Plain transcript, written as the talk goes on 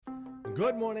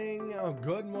Good morning,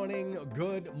 good morning,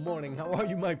 good morning. How are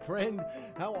you, my friend?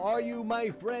 How are you, my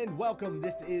friend? Welcome.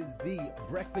 This is the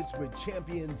Breakfast with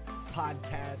Champions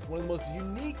podcast, one of the most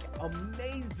unique,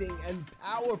 amazing, and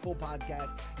powerful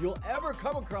podcasts you'll ever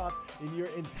come across in your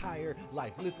entire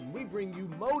life. Listen, we bring you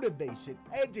motivation,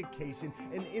 education,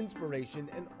 and inspiration,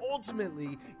 and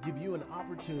ultimately give you an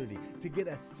opportunity to get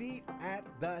a seat at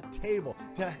the table,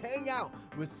 to hang out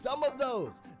with some of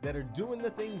those that are doing the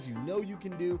things you know you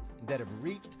can do, that have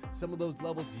reached some of those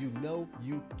levels you know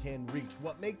you can reach.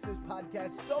 What makes this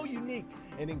podcast so unique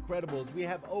and incredible is we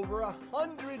have over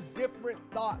 100 different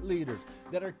thought leaders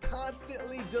that are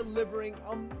constantly delivering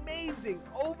amazing,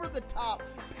 over-the-top,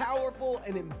 powerful,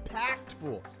 and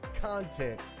impactful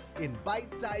content in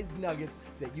bite-sized nuggets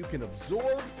that you can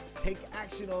absorb, take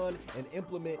action on, and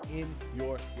implement in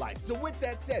your life. So with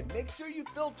that said, make sure you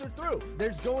filter through.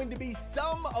 There's going to be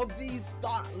some of these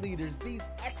thought leaders, these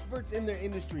experts in their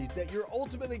industries that you're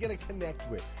ultimately going to connect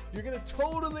with. You're going to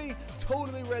totally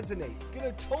resonate. It's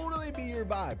going to totally be your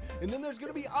vibe. And then there's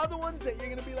going to be other ones that you're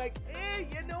going to be like,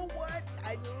 you know what?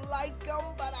 I like them,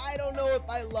 but I don't know if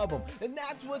I love them. And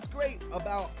that's what's great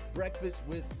about Breakfast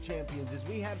with Champions is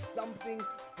we have something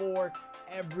for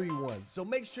everyone. So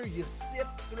make sure you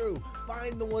sift through,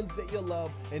 find the ones that you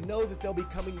love, and know that they'll be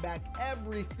coming back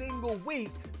every single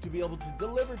week to be able to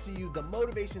deliver to you the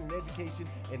motivation and education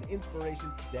and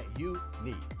inspiration that you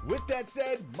need. With that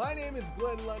said, my name is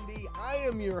Glenn Lundy. I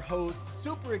am your host,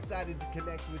 super excited to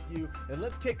connect with you, and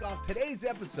let's kick off today's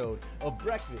episode of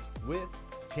Breakfast with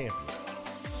Champions.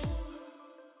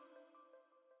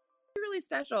 Really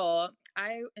special.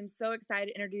 I am so excited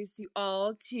to introduce you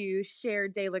all to Cher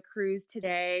De La Cruz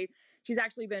today. She's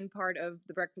actually been part of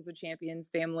the Breakfast with Champions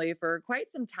family for quite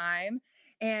some time,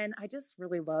 and I just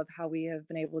really love how we have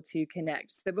been able to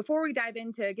connect. So before we dive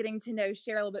into getting to know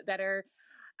Cher a little bit better,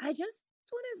 I just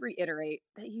want to reiterate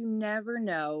that you never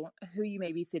know who you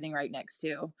may be sitting right next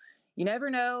to. You never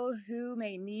know who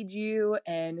may need you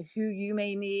and who you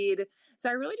may need. So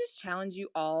I really just challenge you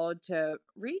all to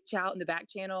reach out in the back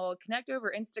channel, connect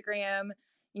over Instagram.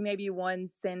 You may be one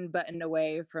send button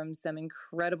away from some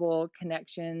incredible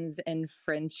connections and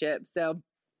friendships. So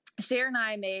Cher and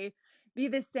I may be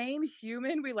the same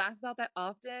human. We laugh about that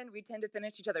often. We tend to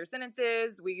finish each other's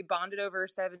sentences. We bonded over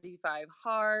 75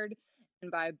 hard. And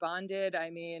by bonded,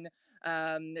 I mean,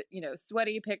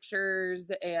 sweaty pictures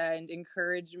and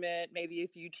encouragement, maybe a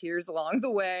few tears along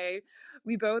the way.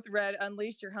 We both read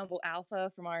Unleash Your Humble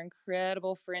Alpha from our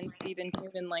incredible friend, Stephen Kuhn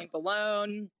and Lane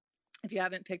Balone. If you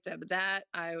haven't picked up that,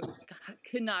 I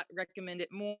could not recommend it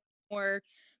more.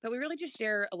 But we really just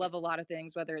share a love of a lot of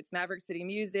things, whether it's Maverick City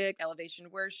Music, Elevation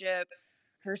Worship.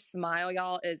 Her smile,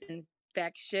 y'all, is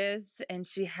infectious, and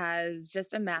she has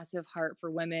just a massive heart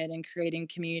for women and creating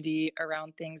community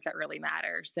around things that really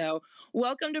matter. So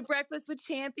welcome to Breakfast with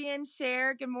Champions,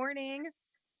 Cher. Good morning.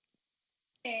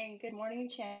 Hey, good morning,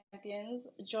 champions.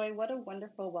 Joy, what a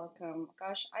wonderful welcome.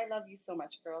 Gosh, I love you so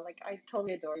much, girl. Like, I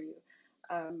totally adore you.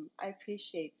 I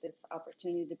appreciate this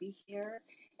opportunity to be here.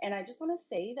 And I just want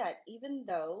to say that even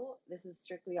though this is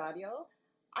strictly audio,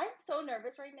 I'm so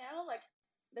nervous right now. Like,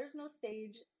 there's no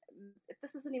stage.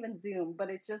 This isn't even Zoom,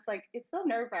 but it's just like, it's so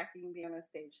nerve-wracking being on a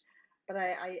stage. But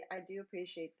I do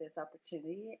appreciate this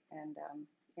opportunity. And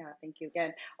yeah, thank you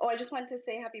again. Oh, I just wanted to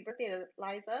say happy birthday to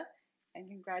Liza. And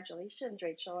congratulations,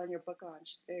 Rachel, on your book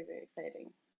launch. It's very, very exciting.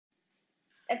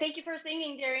 And thank you for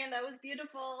singing, Darian. That was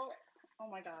beautiful. Oh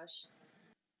my gosh.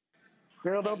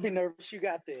 Girl, don't be nervous. You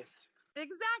got this.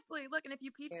 Exactly. Look, and if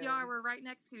you PTR, we're right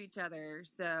next to each other.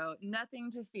 So nothing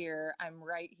to fear. I'm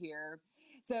right here.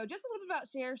 So just a little bit about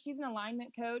Cher. She's an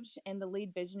alignment coach and the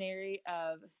lead visionary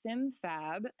of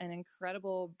FemFab, an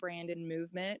incredible brand and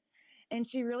movement. And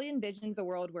she really envisions a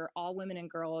world where all women and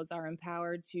girls are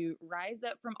empowered to rise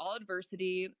up from all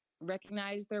adversity,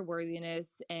 recognize their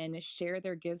worthiness, and share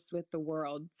their gifts with the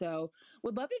world. So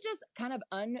would love to just kind of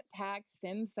unpack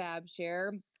FemFab,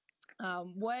 Cher.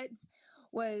 What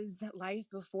was life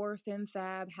before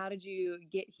FemFab? How did you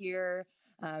get here?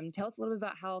 Tell us a little bit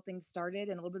about how things started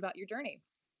and a little bit about your journey.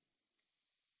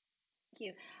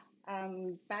 Thank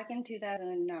you. Back in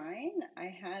 2009, I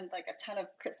had like a ton of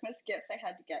Christmas gifts I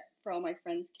had to get for all my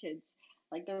friends' kids.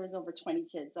 Like there was over 20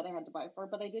 kids that I had to buy for,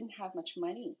 but I didn't have much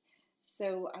money.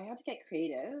 So I had to get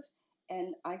creative,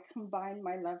 and I combined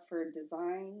my love for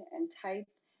design and type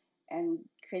and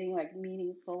creating like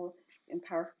meaningful and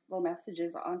powerful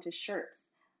messages onto shirts,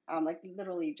 like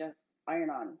literally just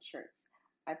iron-on shirts.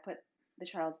 I put the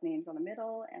child's names on the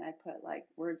middle, and I put like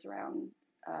words around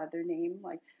their name,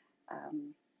 like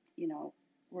um,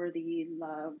 worthy,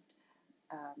 loved,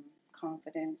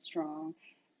 confident, strong.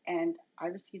 And I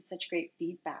received such great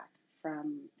feedback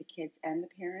from the kids and the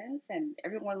parents, and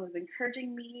everyone was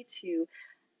encouraging me to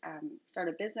start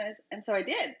a business. And so I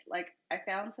did. Like, I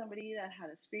found somebody that had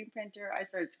a screen printer. I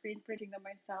started screen printing them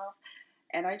myself.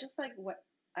 And I just like what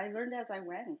I learned as I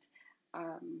went.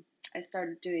 I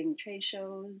started doing trade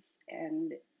shows,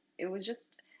 and it was just,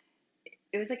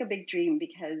 it was like a big dream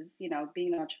because,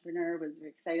 being an entrepreneur was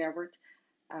very exciting. I worked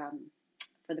um,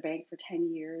 for the bank for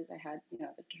 10 years. I had, the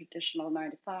traditional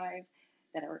 9 to 5.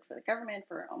 Then I worked for the government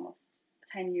for almost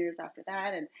 10 years after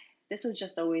that. And this was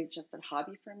just always just a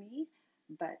hobby for me.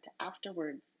 But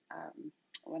afterwards,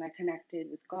 when I connected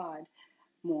with God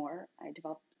more, I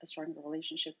developed a stronger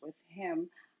relationship with Him.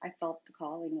 I felt the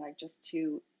calling, like, just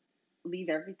to leave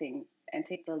everything and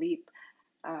take the leap.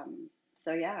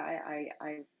 So yeah,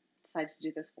 I decided to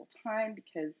do this full time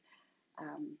because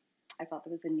um, I felt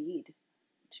there was a need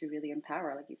to really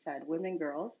empower, like you said, women,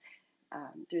 girls,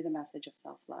 through the message of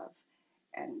self love.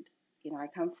 And I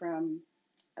come from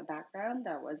a background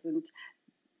that wasn't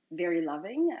very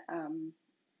loving.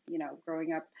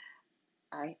 Growing up,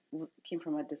 came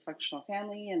from a dysfunctional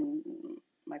family, and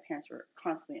my parents were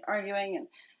constantly arguing, and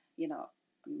you know,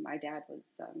 my dad was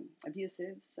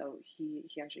abusive, so he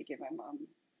actually gave my mom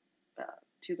uh,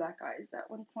 two black eyes at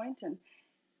one point, and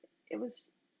it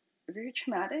was very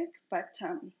traumatic. But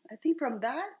I think from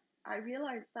that, I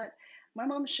realized that my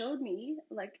mom showed me,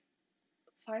 like,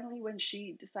 finally when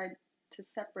she decided to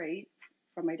separate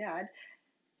from my dad,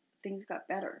 things got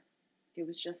better. It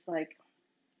was just like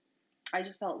I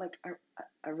just felt like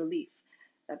a relief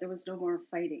that there was no more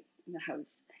fighting in the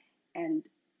house. And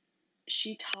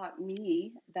she taught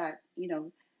me that,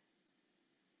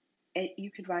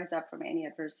 you could rise up from any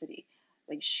adversity.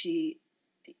 Like, she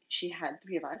had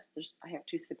three of us. I have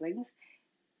two siblings,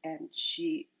 and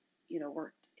she,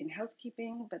 worked in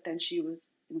housekeeping, but then she was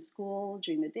in school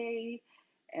during the day,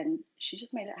 and she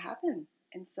just made it happen.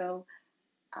 And so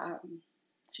um,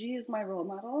 she is my role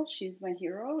model. She's my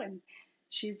hero, and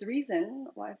she's the reason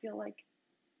why I feel like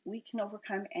we can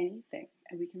overcome anything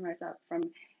and we can rise up from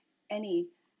any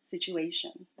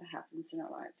situation that happens in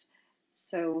our life.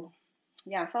 So,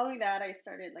 yeah, following that, I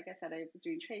started, like I said, I was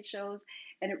doing trade shows,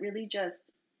 and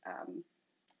um,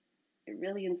 it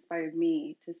really inspired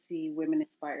me to see women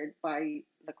inspired by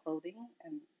the clothing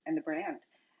and the brand.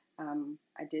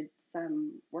 I did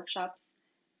some workshops,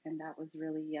 and that was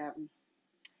really,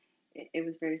 it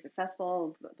was very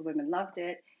successful. The women loved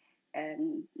it.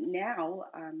 And now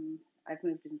I've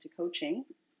moved into coaching,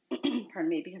 pardon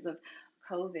me, because of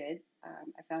COVID.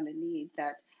 I found a need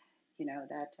that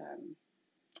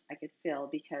I could fill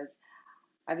because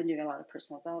I've been doing a lot of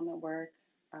personal development work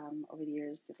over the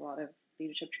years, did a lot of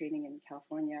leadership training in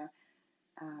California.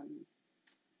 Um,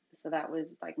 so that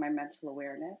was like my mental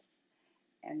awareness.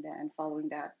 And then following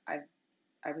that,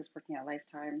 I was working at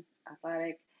Lifetime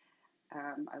Athletic.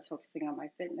 I was focusing on my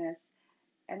fitness.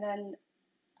 And then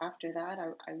after that,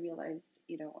 I realized,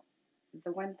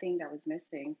 the one thing that was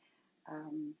missing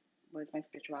um, was my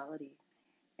spirituality.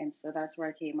 And so that's where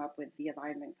I came up with the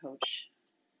alignment coach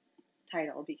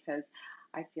title, because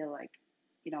I feel like,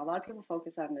 a lot of people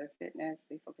focus on their fitness,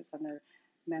 they focus on their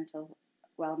mental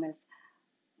wellness,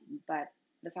 but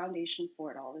the foundation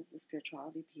for it all is the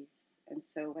spirituality piece. And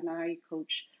so when I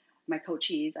coach my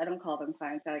coachees, I don't call them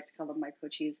clients, I like to call them my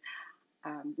coachees.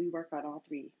 We work on all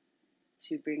three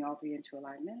to bring all three into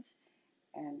alignment.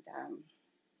 And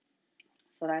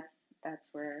so that's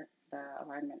where the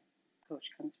alignment coach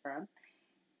comes from.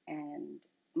 And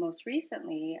most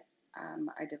recently,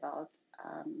 I developed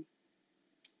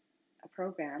a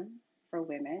program for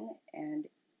women, and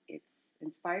it's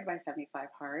inspired by 75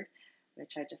 Hard,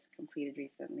 which I just completed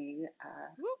recently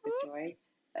Whoop, with whoop. Joy.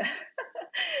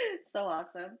 So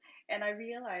awesome. And I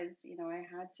realized, I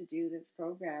had to do this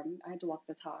program. I had to walk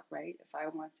the talk, right? If I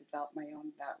wanted to develop my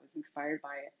own that was inspired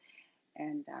by it.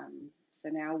 And so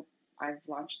now I've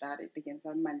launched that. It begins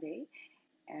on Monday.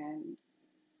 And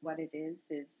what it is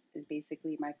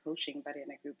basically my coaching, but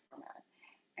in a group format.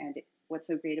 And what's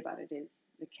so great about it is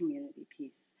the community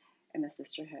piece and the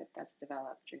sisterhood that's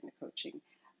developed during the coaching.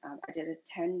 I did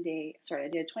I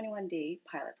did a 21-day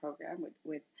pilot program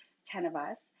with 10 of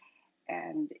us,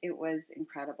 and it was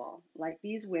incredible. Like,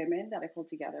 these women that I pulled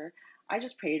together, I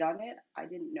just prayed on it. I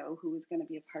didn't know who was going to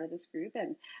be a part of this group,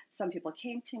 and some people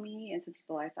came to me, and some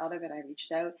people I thought of, and I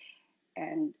reached out,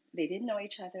 and they didn't know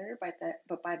each other,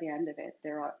 but by the end of it,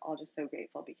 they're all just so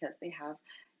grateful because they have,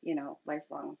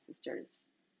 lifelong sisters.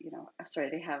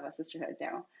 They have a sisterhood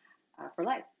now for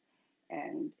life,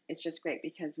 and it's just great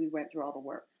because we went through all the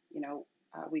work.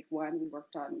 Week one we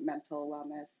worked on mental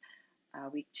wellness.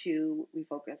 Week two we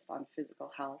focused on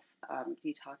physical health,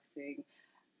 detoxing,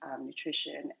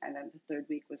 nutrition, and then the third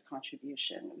week was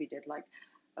contribution. We did like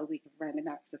a week of random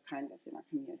acts of kindness in our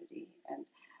community, and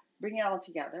bring it all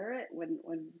together when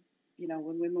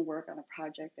women work on a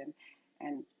project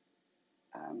and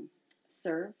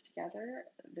serve together,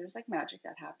 there's like magic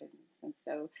that happens. And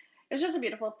so it was just a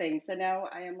beautiful thing. So now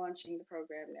I am launching the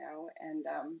program now, and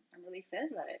I'm really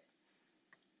excited about it.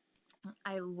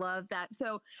 I love that.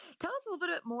 So tell us a little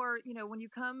bit more, when you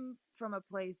come from a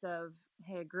place of,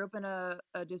 hey, I grew up in a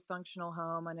dysfunctional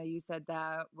home. I know you said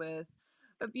that, with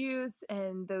abuse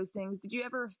and those things. Did you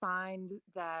ever find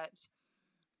that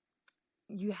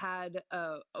you had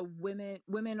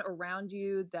women around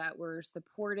you that were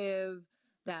supportive,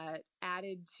 that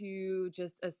added to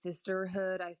just a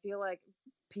sisterhood? I feel like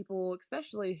people,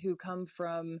 especially who come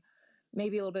from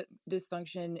maybe a little bit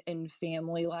dysfunction in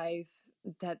family life,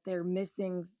 that they're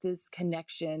missing this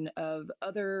connection of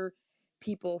other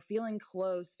people feeling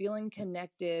close, feeling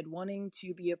connected, wanting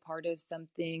to be a part of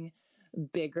something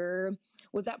bigger.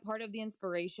 Was that part of the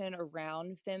inspiration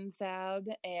around FemFab?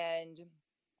 And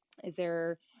is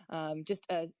there just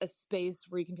a space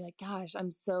where you can be like, gosh,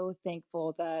 I'm so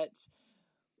thankful that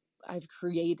I've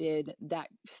created that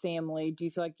family? Do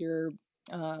you feel like you're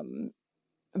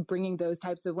bringing those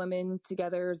types of women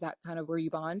together? Is that kind of where you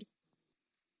bond?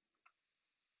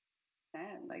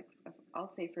 And like,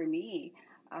 I'll say for me,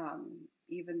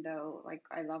 even though like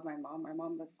I love my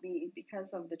mom loves me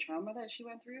because of the trauma that she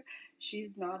went through.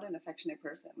 She's not an affectionate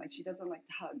person. Like, she doesn't like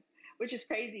to hug, which is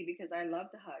crazy because I love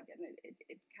to hug, and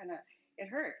it kind of, it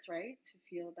hurts, right? To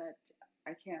feel that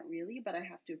I can't really, but I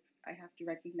have to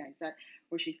recognize that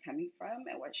where she's coming from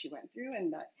and what she went through,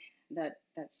 and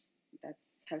that's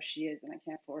how she is, and I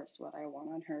can't force what I want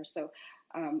on her. So,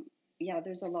 yeah,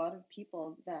 there's a lot of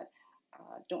people that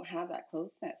don't have that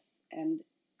closeness, and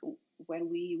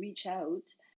when we reach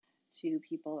out to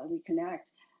people and we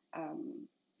connect,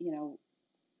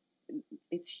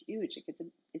 it's huge. Like,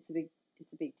 it's a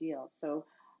big deal. So,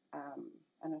 I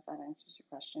don't know if that answers your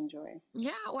question, Joy.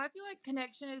 Yeah, well, I feel like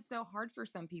connection is so hard for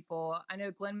some people. I know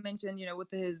Glenn mentioned,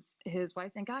 with his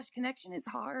wife saying, gosh, connection is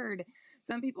hard.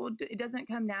 Some people, it doesn't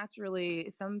come naturally.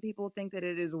 Some people think that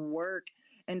it is work,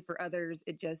 and for others,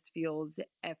 it just feels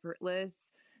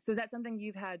effortless. So is that something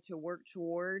you've had to work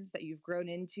towards, that you've grown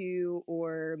into,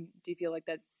 or do you feel like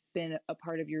that's been a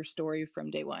part of your story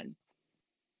from day one?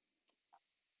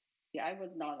 Yeah, I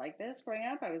was not like this growing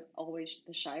up. I was always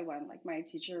the shy one. Like, my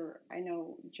teacher, I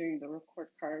know during the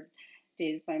report card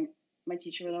days, my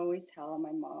teacher would always tell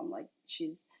my mom, like,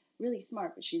 she's really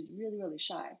smart, but she's really, really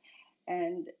shy.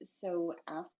 And so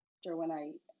after, when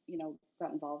I,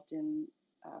 got involved in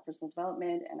personal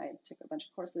development, and I took a bunch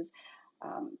of courses,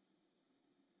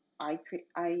 I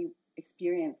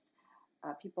experienced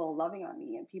people loving on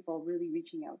me and people really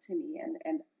reaching out to me,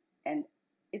 and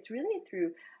it's really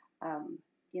through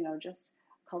just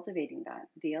cultivating that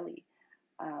daily.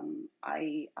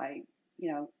 I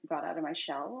got out of my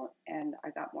shell, and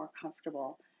I got more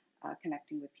comfortable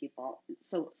connecting with people.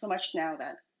 So much now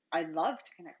that I love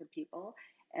to connect with people.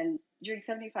 And during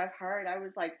 75 Hard, I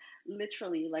was like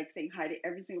literally like saying hi to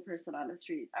every single person on the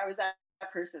street. I was that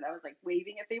person. I was like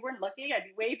waving. If they weren't looking, I'd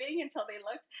be waving until they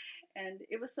looked. And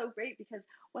it was so great because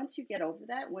once you get over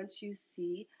that, once you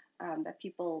see that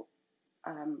people,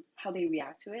 how they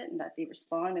react to it and that they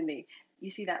respond, and you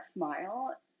see that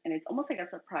smile, and it's almost like a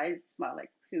surprise smile,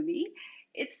 like, who, me?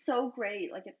 It's so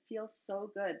great. Like, it feels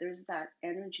so good. There's that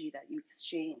energy that you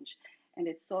exchange, and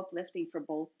it's so uplifting for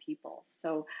both people.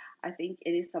 So I think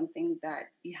it is something that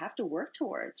you have to work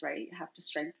towards, right? You have to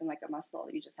strengthen like a muscle.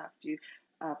 You just have to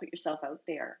put yourself out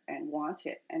there and want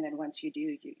it. And then once you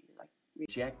do, you like.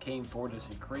 Jack Kane Ford has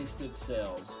increased its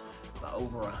sales by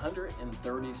over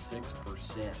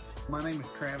 136%. My name is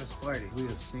Travis Flaherty. We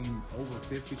have seen over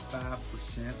 55%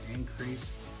 increase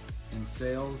in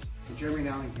sales. Jeremy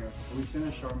Downing here. We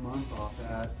finished our month off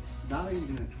at not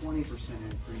even a 20%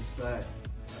 increase, but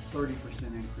a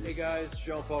 30% increase. Hey guys,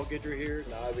 Jean-Paul Guidry here.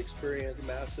 Now, I've experienced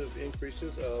massive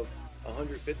increases of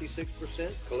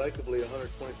 156%, collectively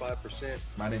 125%.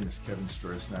 My name is Kevin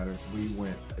Strohsnyder. We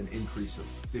went an increase of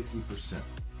 50%.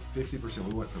 50%.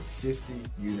 We went from 50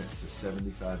 units to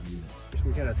 75 units.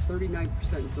 We had a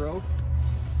 39% growth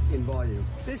in volume.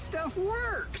 This stuff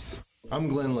works! I'm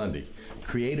Glenn Lundy,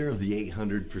 creator of the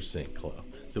 800% Club.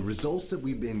 The results that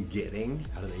we've been getting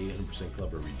out of the 800%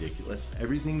 Club are ridiculous.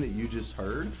 Everything that you just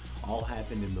heard all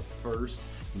happened in the first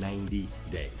 90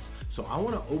 days. So I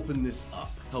want to open this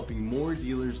up, helping more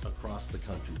dealers across the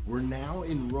country. We're now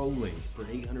enrolling for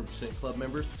 800% Club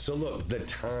members. So look, the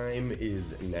time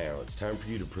is now. It's time for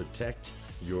you to protect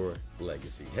your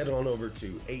legacy. Head on over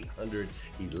to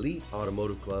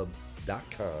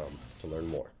 800EliteAutomotiveClub.com to learn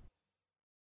more.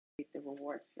 The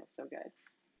rewards feel so good.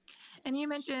 And you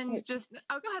mentioned go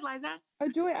ahead, Liza. Oh,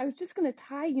 Joy, I was just going to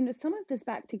tie, some of this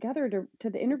back together to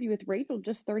the interview with Rachel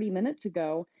just 30 minutes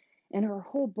ago and her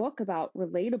whole book about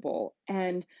relatable.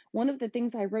 And one of the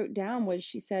things I wrote down was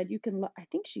she said, I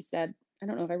think she said, I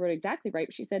don't know if I wrote exactly right,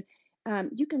 but she said,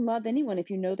 you can love anyone if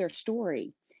you know their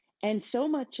story. And so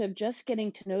much of just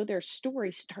getting to know their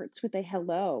story starts with a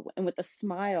hello and with a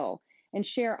smile. And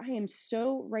Cher, I am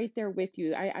so right there with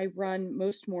you. I run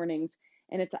most mornings,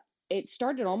 and it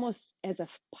started almost as a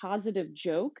positive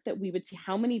joke that we would see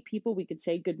how many people we could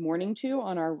say good morning to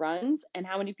on our runs and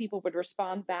how many people would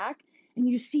respond back. And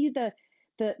you see the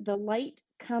light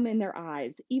come in their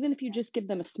eyes, even if you just give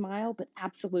them a smile, but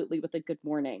absolutely with a good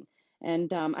morning.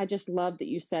 And I just love that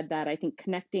you said that. I think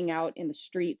connecting out in the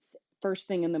streets first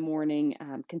thing in the morning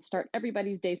can start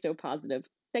everybody's day so positive.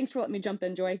 Thanks for letting me jump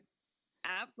in, Joy.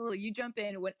 Absolutely. You jump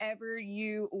in whenever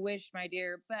you wish, my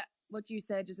dear. But what you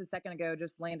said just a second ago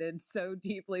just landed so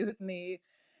deeply with me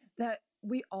that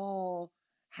we all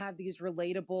have these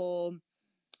relatable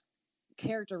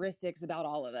characteristics about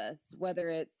all of us, whether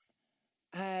it's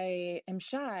I am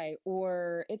shy,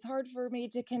 or it's hard for me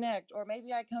to connect, or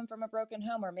maybe I come from a broken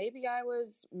home, or maybe I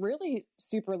was really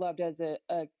super loved as a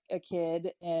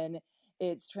kid and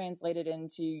it's translated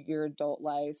into your adult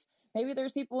life. Maybe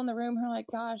there's people in the room who are like,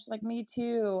 gosh, like me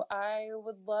too. I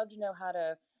would love to know how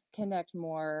to connect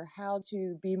more, how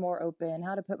to be more open,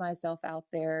 how to put myself out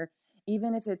there,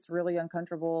 even if it's really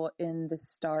uncomfortable in the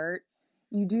start.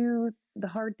 You do the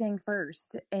hard thing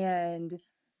first, and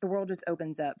the world just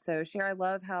opens up. So Cher, I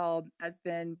love how that's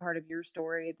been part of your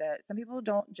story, that some people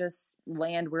don't just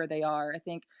land where they are. I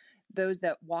think those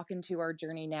that walk into our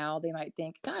journey now, they might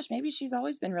think, gosh, maybe she's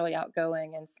always been really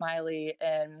outgoing and smiley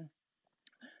and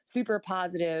super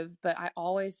positive. But I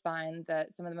always find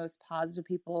that some of the most positive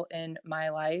people in my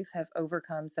life have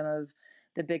overcome some of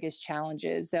the biggest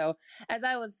challenges. So as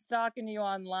I was stalking you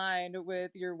online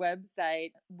with your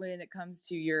website, when it comes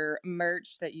to your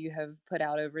merch that you have put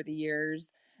out over the years,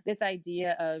 this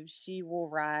idea of she will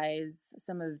rise,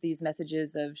 some of these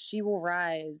messages of she will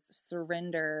rise,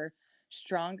 surrender,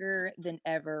 stronger than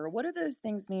ever. What do those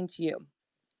things mean to you?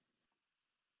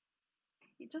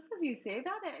 Just as you say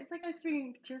that, it's like it's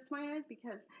bringing tears to my eyes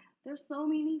because they're so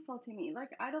meaningful to me.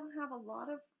 Like I don't have a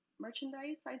lot of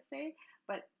merchandise, I'd say,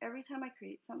 but every time I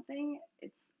create something,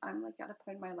 I'm like at a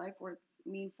point in my life where it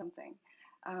means something.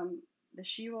 The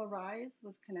She Will Rise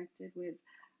was connected with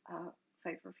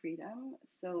Fight for Freedom,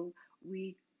 so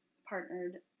we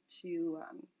partnered to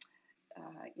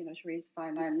to raise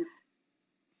funds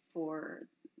for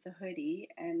the hoodie,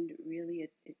 and really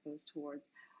it goes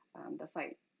towards the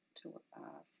fight to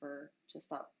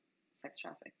stop sex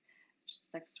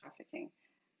trafficking,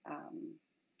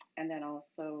 and then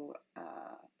also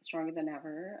Stronger Than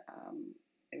Ever.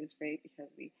 It was great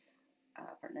because we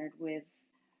partnered with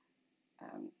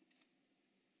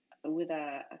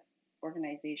a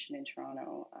organization in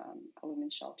Toronto, a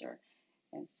women's shelter,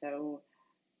 and so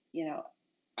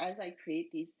as I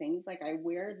create these things, like I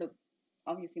wear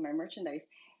obviously my merchandise,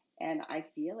 and I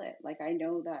feel it. Like I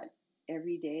know that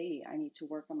every day I need to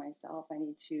work on myself. I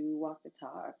need to walk the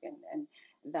talk, and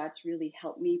that's really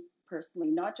helped me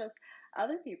personally, not just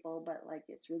other people, but like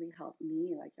it's really helped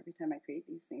me. Like every time I create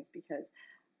these things, because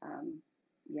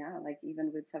like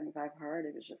even with 75 Hard,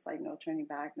 it was just like no turning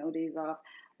back, no days off.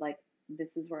 Like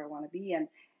this is where I want to be, and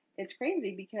it's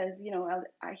crazy because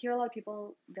I hear a lot of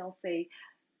people, they'll say,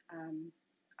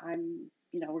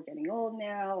 we're getting old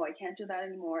now. I can't do that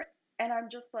anymore. And I'm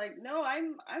just like, no,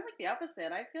 I'm like the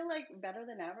opposite. I feel like better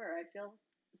than ever. I feel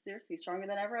seriously stronger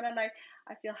than ever, and I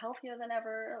feel healthier than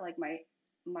ever. Like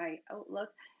my outlook,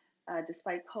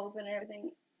 despite COVID and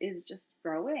everything, is just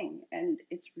growing, and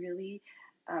it's really,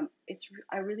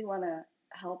 I really want to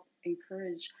help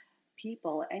encourage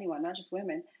people, anyone, not just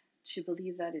women, to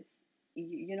believe that it's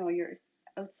your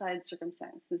outside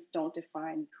circumstances don't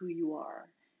define who you are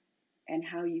and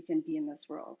how you can be in this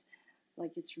world.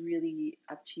 Like it's really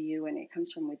up to you, and it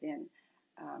comes from within.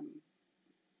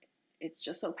 It's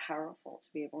just so powerful to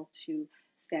be able to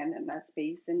stand in that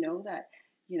space and know that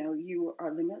you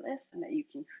are limitless and that you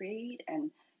can create, and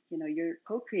you're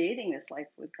co-creating this life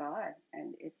with God,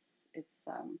 and it's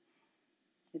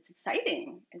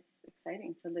exciting. It's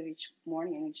exciting to live each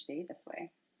morning and each day this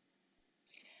way.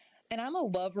 And I'm a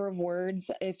lover of words.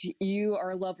 If you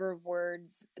are a lover of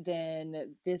words,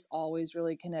 then this always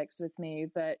really connects with me.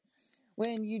 But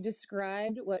when you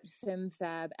described what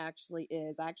FemFab actually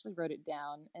is, I actually wrote it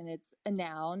down, and it's a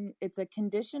noun. It's a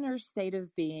condition or state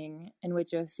of being in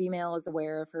which a female is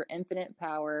aware of her infinite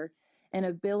power an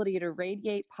ability to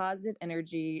radiate positive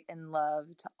energy and love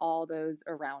to all those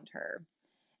around her.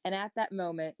 And at that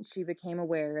moment, she became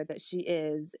aware that she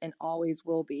is and always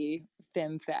will be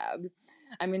femme fab.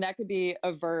 I mean, that could be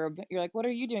a verb. You're like, what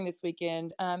are you doing this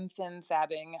weekend? Femme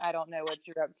fabbing. I don't know what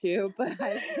you're up to, but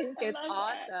I think I it's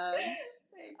love that. awesome.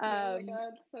 Thank you. Oh my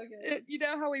God, so good. You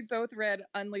know how we both read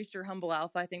Unleash Your Humble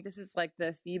Alpha? I think this is like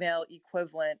the female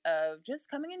equivalent of just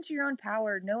coming into your own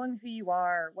power, knowing who you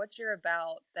are, what you're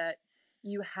about, that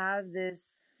you have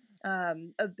this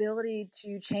ability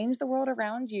to change the world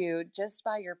around you just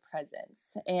by your presence.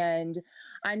 And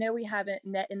I know we haven't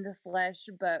met in the flesh,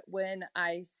 but when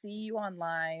I see you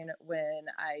online, when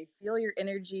I feel your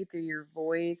energy through your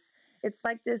voice, it's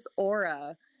like this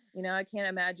aura. You know, I can't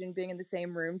imagine being in the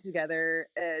same room together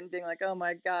and being like, oh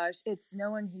my gosh, it's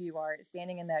knowing who you are,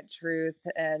 standing in that truth.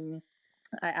 And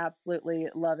I absolutely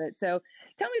love it. So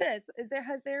tell me this,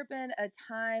 has there been a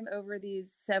time over these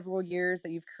several years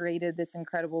that you've created this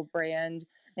incredible brand,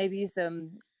 maybe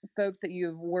some folks that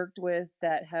you've worked with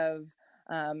that have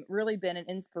really been an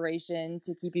inspiration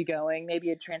to keep you going,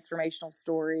 maybe a transformational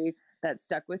story that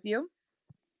stuck with you?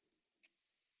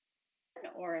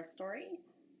 Or a story?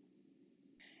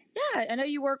 Yeah, I know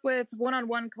you work with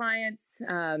one-on-one clients,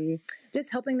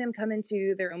 just helping them come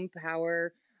into their own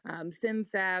power.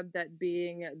 FemFab, that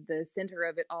being the center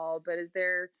of it all. But is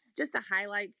there just a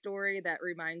highlight story that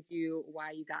reminds you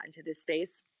why you got into this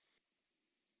space?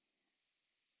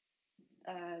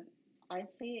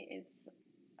 I'd say it's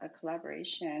a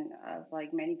collaboration of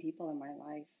like many people in my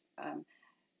life.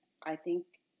 I think,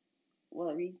 well,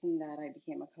 the reason that I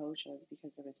became a coach was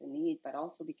because there was a need, but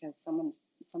also because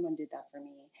someone did that for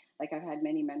me. Like I've had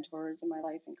many mentors in my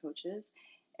life and coaches,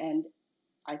 and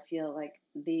I feel like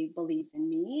they believed in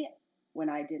me when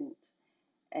I didn't.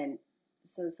 And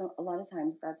so a lot of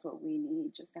times that's what we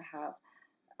need, just to have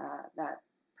that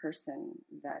person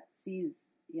that sees,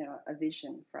 a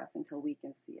vision for us until we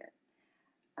can see it.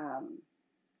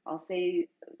 I'll say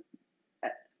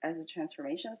as a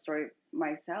transformation story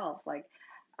myself, like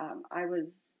I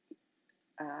was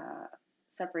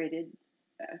separated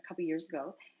a couple years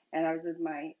ago, and I was with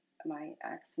my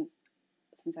ex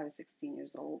since I was 16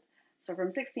 years old. So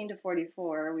from 16 to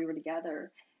 44, we were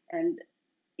together, and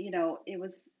it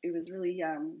was really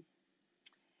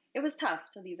it was tough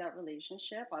to leave that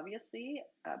relationship, obviously,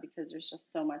 because there's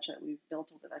just so much that we've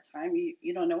built over that time.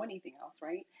 You don't know anything else,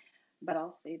 right? But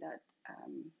I'll say that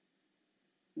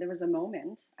there was a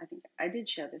moment, I think I did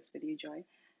share this with you, Joy,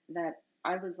 that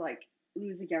I was like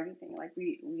losing everything. Like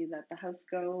we let the house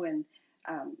go, and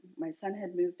my son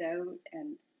had moved out,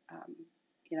 and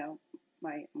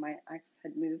my ex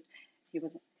had moved. He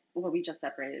wasn't, well, we just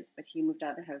separated, but he moved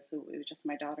out of the house, so it was just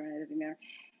my daughter and I living there.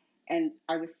 And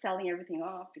I was selling everything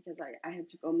off because I had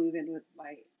to go move in with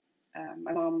my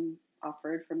mom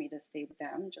offered for me to stay with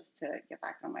them just to get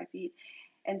back on my feet.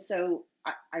 And so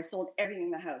I sold everything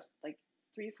in the house, like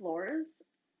 3 floors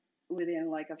within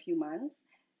like a few months,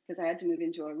 because I had to move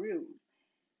into a room.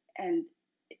 And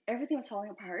everything was falling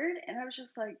apart. And I was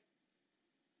just like,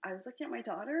 I was looking at my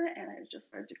daughter and I just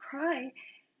started to cry.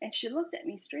 And she looked at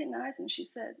me straight in the eyes and she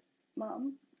said,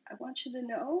 Mom, I want you to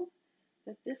know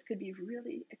that this could be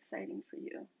really exciting for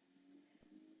you.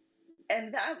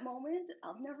 And that moment,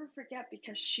 I'll never forget,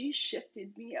 because she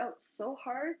shifted me out so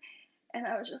hard. And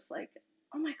I was just like,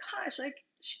 oh my gosh, like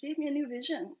she gave me a new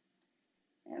vision.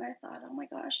 And I thought, oh my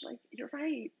gosh, like you're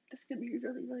right. This could be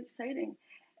really, really exciting.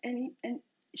 And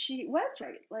she was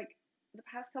right. Like the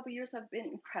past couple of years have been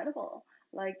incredible.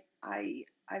 Like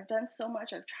I've done so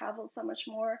much. I've traveled so much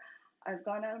more. I've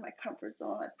gone out of my comfort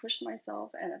zone. I've pushed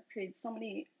myself, and I've created so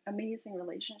many amazing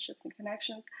relationships and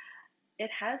connections.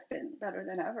 It has been better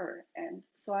than ever. And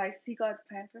so I see God's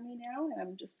plan for me now,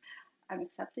 and I'm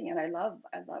accepting it. I love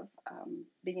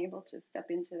being able to step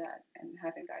into that and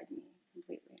have Him guide me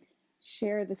completely.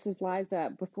 Cher, this is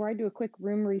Liza. Before I do a quick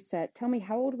room reset, tell me,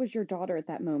 how old was your daughter at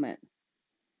that moment?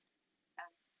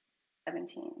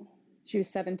 17. She was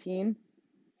 17?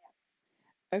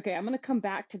 Okay, I'm going to come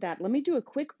back to that. Let me do a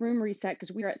quick room reset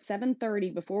because we are at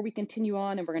 7:30 before we continue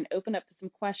on, and we're going to open up to some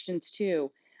questions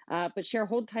too. But Cher,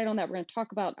 hold tight on that. We're going to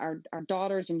talk about our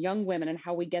daughters and young women and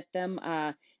how we get them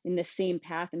in the same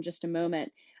path in just a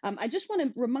moment. I just want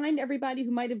to remind everybody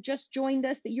who might have just joined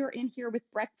us that you're in here with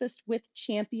Breakfast with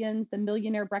Champions, the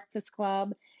Millionaire Breakfast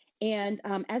Club. And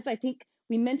as I think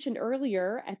we mentioned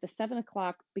earlier at the 7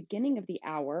 o'clock beginning of the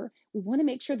hour, we want to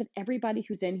make sure that everybody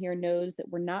who's in here knows that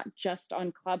we're not just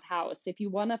on Clubhouse. If you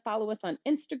want to follow us on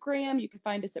Instagram, you can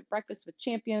find us at Breakfast with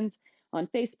Champions, on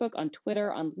Facebook, on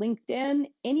Twitter, on LinkedIn,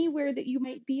 anywhere that you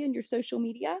might be in your social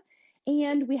media.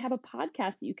 And we have a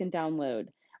podcast that you can download.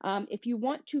 If you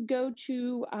want to go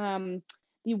to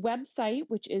the website,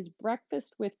 which is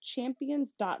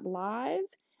breakfastwithchampions.live,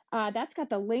 that's got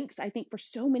the links, I think, for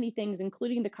so many things,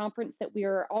 including the conference that we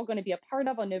are all going to be a part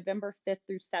of on November 5th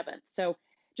through 7th. So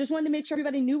just wanted to make sure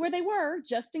everybody knew where they were,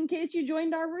 just in case you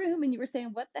joined our room and you were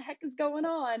saying, what the heck is going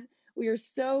on? We are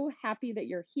so happy that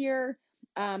you're here.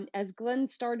 As Glenn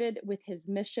started with his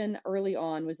mission early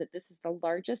on, was that this is the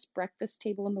largest breakfast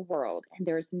table in the world, and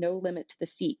there is no limit to the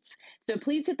seats. So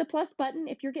please hit the plus button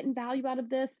if you're getting value out of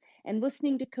this and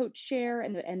listening to Coach Cher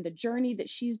and the journey that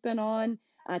she's been on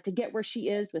to get where she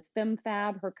is with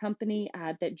FemFab, her company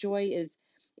that Joy is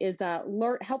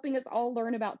helping us all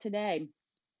learn about today.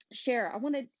 Cher,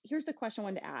 here's the question I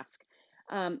wanted to ask.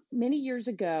 Many years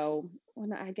ago,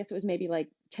 I guess it was maybe like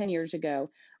 10 years ago,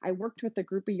 I worked with a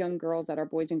group of young girls at our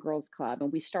Boys and Girls Club,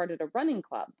 and we started a running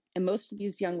club. And most of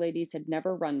these young ladies had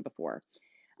never run before.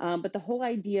 But the whole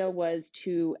idea was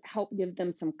to help give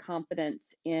them some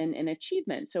confidence in an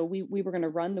achievement. So we were going to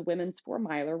run the Women's 4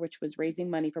 Miler, which was raising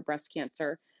money for breast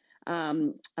cancer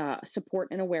support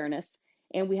and awareness.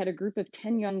 And we had a group of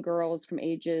 10 young girls from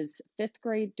ages 5th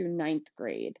grade through 9th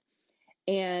grade.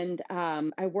 And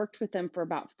I worked with them for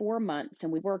about 4 months,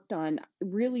 and we worked on,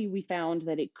 really, we found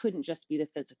that it couldn't just be the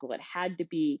physical. It had to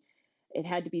be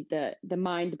the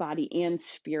mind, body, and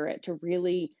spirit to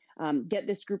really get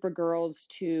this group of girls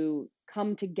to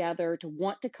come together, to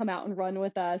want to come out and run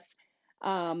with us.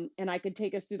 And I could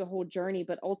take us through the whole journey,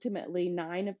 but ultimately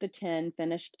 9 of the 10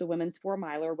 finished the Women's 4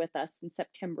 Miler with us in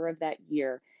September of that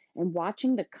year. And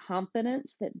watching the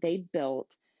confidence that they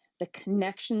built, the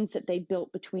connections that they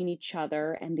built between each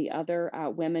other and the other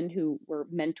women who were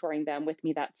mentoring them with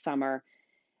me that summer,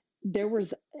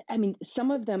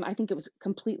 some of them, I think it was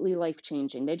completely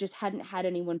life-changing. They just hadn't had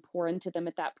anyone pour into them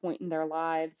at that point in their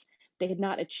lives. They had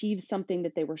not achieved something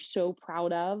that they were so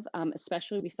proud of.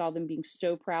 Especially we saw them being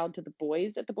so proud to the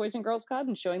boys at the Boys and Girls Club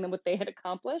and showing them what they had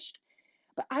accomplished.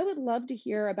 But I would love to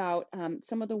hear about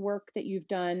some of the work that you've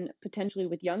done potentially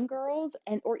with young girls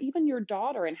or even your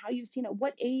daughter, and how you've seen at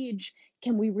what age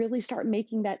can we really start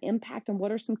making that impact, and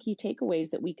what are some key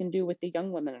takeaways that we can do with the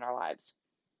young women in our lives?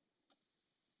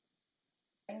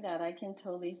 That I can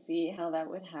totally see how that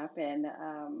would happen.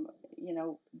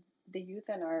 The youth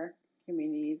in our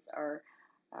communities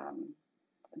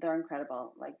they're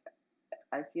incredible. Like,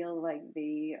 I feel like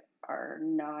they are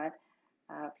not,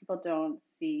 people don't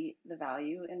see the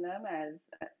value in them as,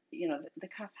 the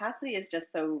capacity is just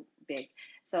so big.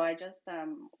 So I just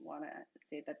want to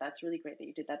say that that's really great that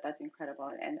you did that. That's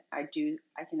incredible. And I can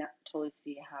totally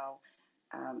see how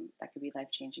that could be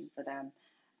life-changing for them.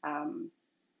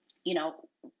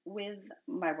 With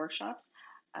my workshops,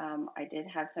 I did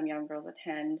have some young girls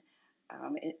attend.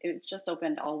 It's just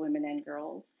open to all women and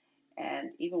girls.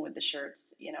 And even with the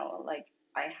shirts,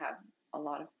 I have a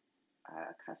lot of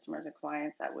customers and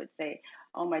clients that would say,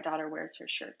 oh, my daughter wears her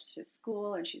shirt to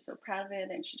school and she's so proud of it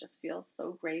and she just feels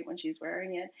so great when she's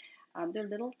wearing it. They're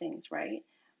little things, right?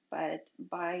 But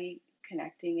by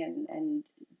connecting and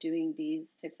doing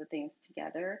these types of things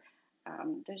together,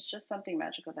 there's just something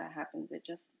magical that happens. It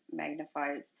just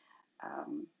magnifies,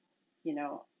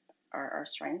 our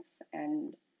strengths,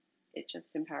 and it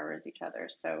just empowers each other.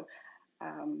 So,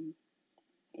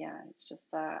 it's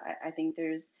just, I think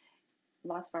there's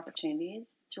lots of opportunities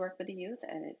to work with the youth,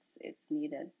 and it's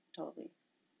needed totally.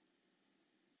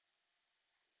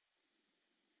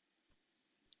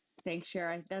 Thanks,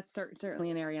 Cher. That's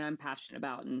certainly an area I'm passionate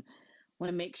about, and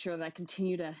want to make sure that I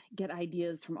continue to get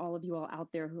ideas from all of you all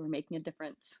out there who are making a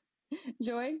difference.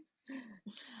 Joy?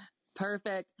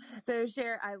 Perfect. So,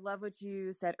 Cher, I love what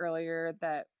you said earlier,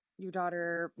 that your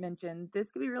daughter mentioned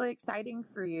this could be really exciting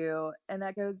for you. And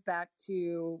that goes back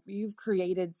to, you've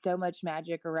created so much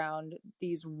magic around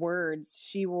these words,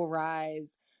 she will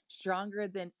rise, stronger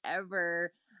than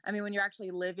ever. I mean, when you're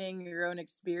actually living your own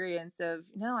experience of,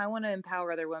 no, I want to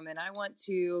empower other women. I want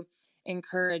to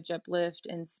encourage, uplift,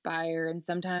 inspire. And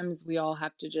sometimes we all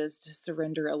have to just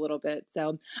surrender a little bit.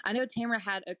 So I know Tamara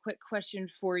had a quick question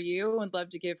for you and would love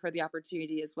to give her the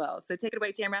opportunity as well. So take it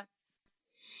away, Tamara.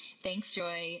 Thanks,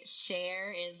 Joy.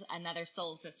 Cher is another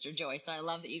soul sister, Joy. So I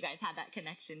love that you guys had that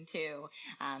connection too.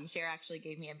 Cher actually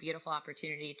gave me a beautiful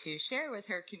opportunity to share with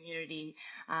her community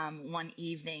one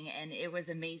evening, and it was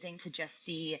amazing to just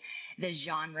see the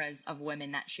genres of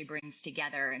women that she brings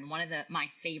together. And one of my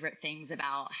favorite things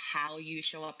about how you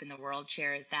show up in the world,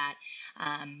 Cher, is that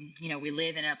we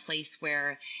live in a place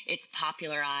where it's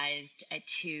popularized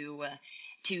to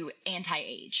to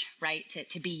anti-age, right?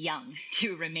 To be young,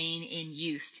 to remain in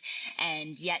youth.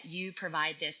 And yet you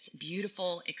provide this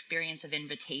beautiful experience of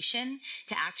invitation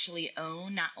to actually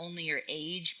own not only your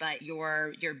age, but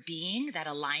your being. That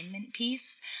alignment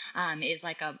piece is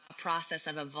like a process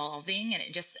of evolving. And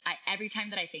it just, every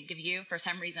time that I think of you, for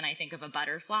some reason, I think of a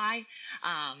butterfly.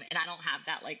 And I don't have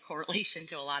that like correlation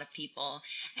to a lot of people.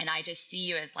 And I just see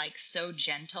you as like so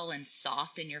gentle and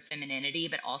soft in your femininity,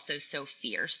 but also so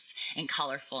fierce and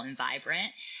colorful and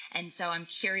vibrant. And so I'm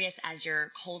curious, as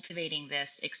you're cultivating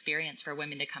this experience for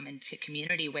women to come into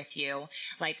community with you,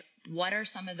 like, what are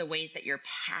some of the ways that you're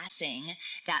passing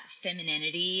that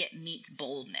femininity meets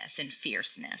boldness and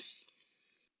fierceness?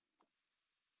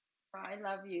 I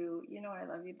love you. You know, I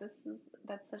love you. That's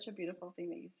such a beautiful thing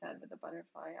that you said with the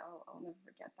butterfly. I'll never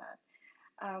forget that.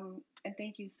 And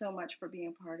thank you so much for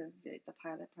being a part of the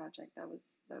pilot project. That was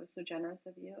so generous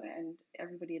of you, and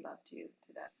everybody loved you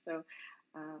to death. So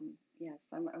yes,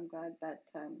 I'm glad that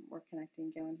we're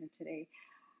connecting, Gillian, here today.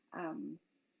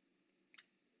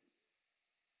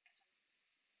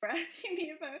 For asking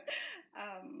me about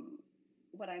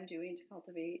what I'm doing to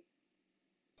cultivate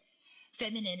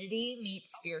femininity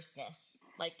meets fierceness,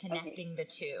 like connecting the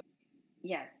two.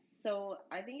 Yes. So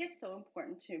I think it's so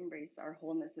important to embrace our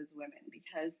wholeness as women,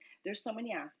 because there's so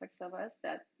many aspects of us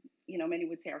that, you know, many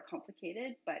would say are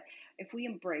complicated, but if we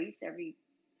embrace every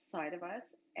side of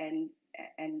us and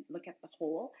look at the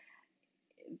whole,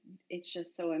 it's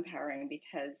just so empowering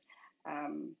because,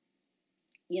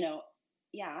 you know,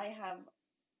 yeah, I have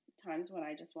times when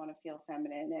I just want to feel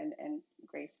feminine and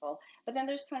graceful, but then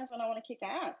there's times when I want to kick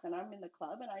ass and I'm in the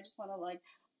club and I just want to like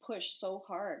push so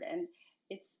hard. And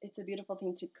it's a beautiful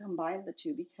thing to combine the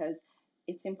two, because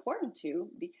it's important to,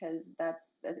 because that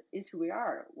is who we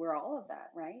are. We're all of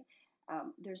that, right?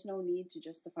 There's no need to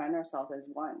just define ourselves as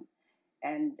one.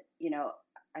 And, you know,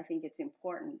 I think it's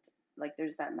important, like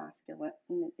there's that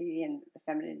masculinity and the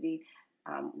femininity.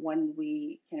 When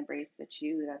we can embrace the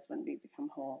two, that's when we become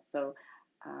whole. So,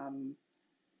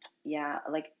 yeah,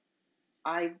 like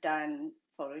I've done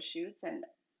photo shoots, and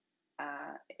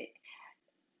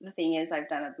the thing is, I've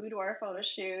done a boudoir photo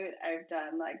shoot, I've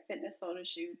done like fitness photo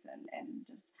shoots and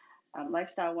just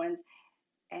lifestyle ones.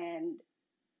 And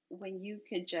when you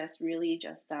could just really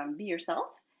just be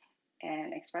yourself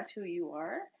and express who you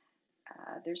are,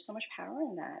 there's so much power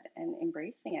in that and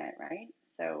embracing it, right?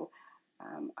 So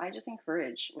I just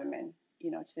encourage women, you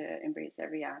know, to embrace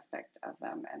every aspect of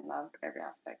them and love every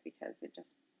aspect, because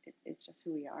it's just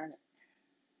who we are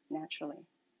naturally.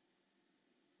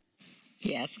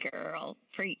 Yes, girl.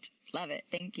 Preach. Love it.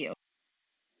 Thank you.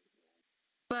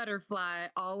 Butterfly,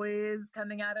 always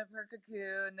coming out of her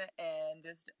cocoon and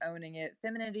just owning it.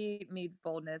 Femininity meets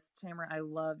boldness. Tamara, I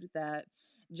loved that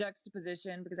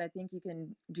juxtaposition, because I think you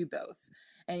can do both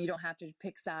and you don't have to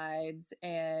pick sides,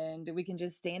 and we can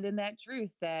just stand in that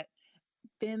truth that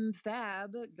fem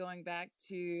fab, going back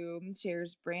to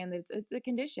Cher's brand, that it's a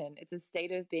condition, it's a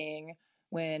state of being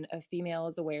when a female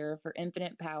is aware of her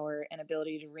infinite power and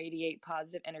ability to radiate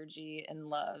positive energy and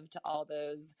love to all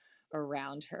those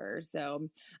around her. So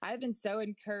I've been so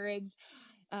encouraged.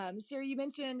 Cher, you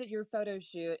mentioned your photo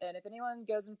shoot, and if anyone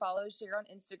goes and follows Cher on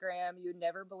Instagram, you'd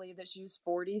never believe that she's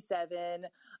 47.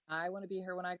 I want to be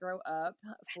her when I grow up,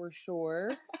 for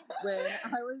sure. When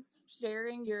I was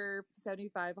sharing your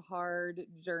 75 hard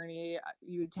journey,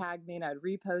 you would tag me and I'd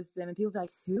repost them, and people would be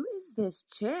like, "Who is this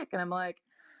chick?" And I'm like,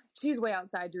 she's way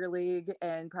outside your league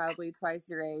and probably twice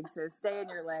your age, so stay in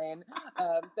your lane.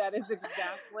 That is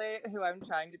exactly who I'm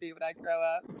trying to be when I grow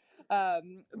up.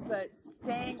 But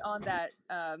staying on that,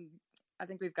 I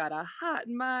think we've got a hot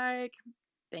mic.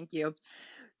 Thank you.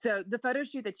 So the photo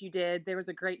shoot that you did, there was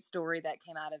a great story that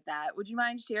came out of that. Would you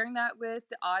mind sharing that with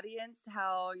the audience,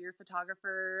 how your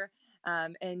photographer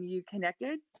and you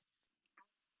connected?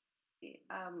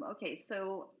 Okay,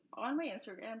 so on my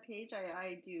Instagram page,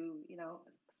 I do, you know,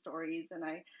 stories, and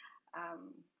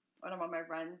when I'm on my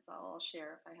runs, I'll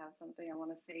share if I have something I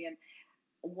want to say. And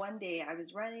one day I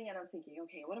was running and I was thinking,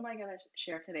 okay, what am I going to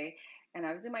share today? And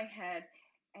I was in my head,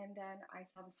 and then I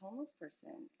saw this homeless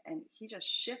person, and he just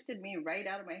shifted me right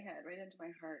out of my head, right into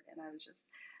my heart. And I was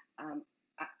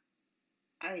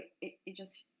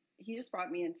just, he just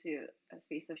brought me into a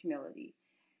space of humility.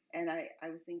 And I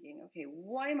was thinking, okay,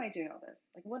 why am I doing all this?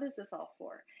 Like, what is this all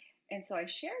for? And so I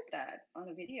shared that on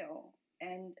a video,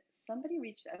 and somebody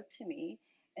reached out to me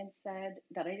and said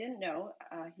that I didn't know.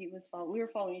 We were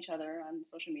following each other on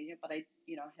social media, but I,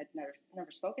 you know, had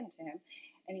never spoken to him.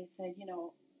 And he said, you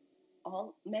know,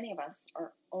 many of us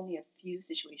are only a few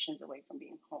situations away from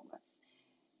being homeless.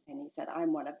 And he said,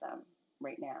 I'm one of them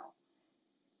right now.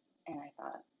 And I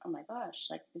thought, oh my gosh,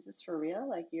 like, is this for real?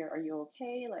 Like, are you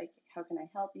okay? Like, how can I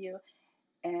help you?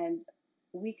 And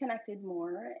we connected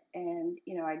more. And,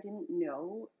 I didn't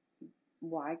know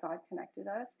why God connected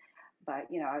us, but,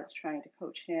 I was trying to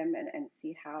coach him and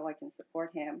see how I can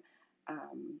support him.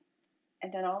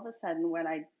 And then all of a sudden, when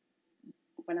I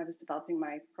was developing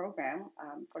my program,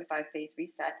 45 Faith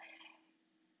Reset,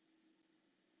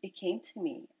 it came to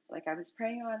me. Like, I was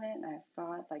praying on it and I asked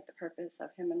God, like, the purpose of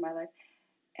him in my life.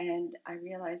 And I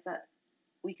realized that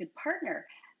we could partner,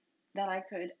 that I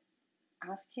could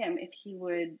ask him if he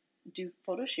would do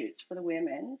photo shoots for the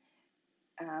women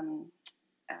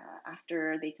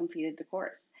after they completed the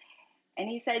course. And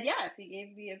he said yes. He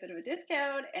gave me a bit of a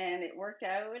discount and it worked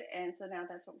out. And so now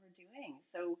that's what we're doing.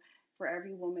 So for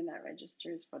every woman that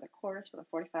registers for the course for the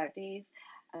 45 days,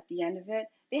 at the end of it,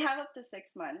 they have up to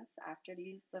 6 months after to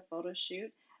use the photo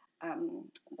shoot, to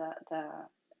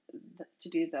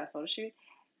do the photo shoot.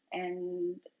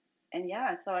 And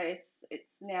yeah, so it's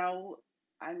now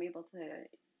I'm able to,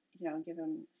 give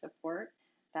him support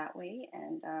that way,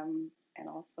 and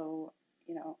also,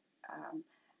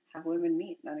 have women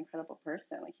meet an incredible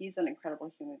person. Like, he's an incredible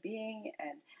human being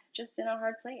and just in a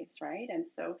hard place, right? And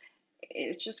so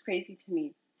it's just crazy to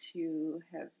me to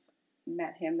have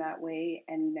met him that way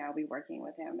and now be working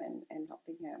with him and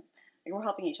helping him. Like, we're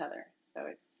helping each other.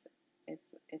 So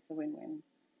it's a win-win.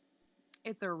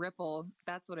 It's a ripple.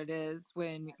 That's what it is.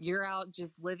 When you're out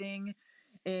just living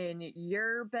in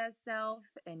your best self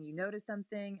and you notice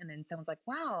something and then someone's like,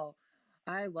 wow,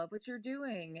 I love what you're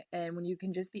doing. And when you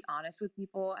can just be honest with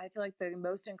people, I feel like the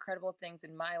most incredible things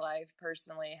in my life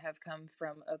personally have come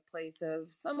from a place of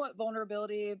somewhat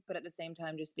vulnerability, but at the same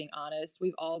time, just being honest.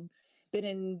 We've all been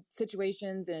in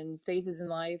situations and spaces in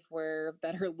life where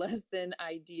that are less than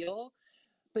ideal,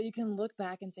 but you can look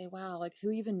back and say, wow, like,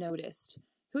 who even noticed?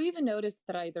 Who even noticed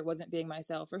that I either wasn't being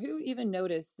myself, or who even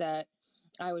noticed that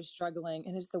I was struggling?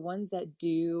 And it's the ones that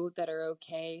do, that are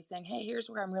okay, saying, hey, here's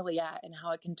where I'm really at, and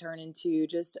how it can turn into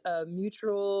just a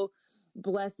mutual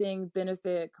blessing,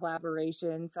 benefit,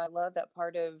 collaboration. So I love that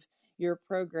part of your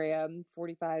program,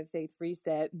 45 Faith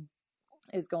Reset,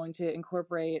 is going to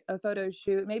incorporate a photo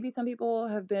shoot. Maybe some people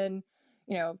have been,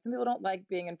 some people don't like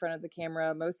being in front of the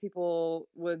camera. Most people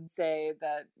would say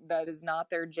that that is not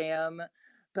their jam,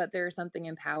 but there's something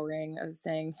empowering of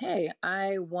saying, hey,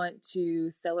 I want to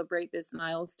celebrate this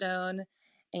milestone,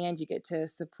 and you get to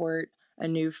support a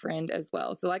new friend as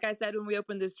well. So like I said, when we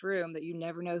opened this room, that you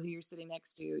never know who you're sitting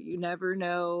next to. You never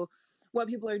know what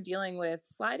people are dealing with.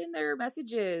 Slide in their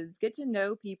messages, get to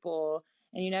know people,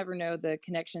 and you never know the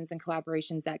connections and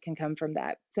collaborations that can come from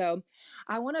that. So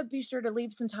I want to be sure to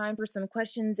leave some time for some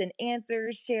questions and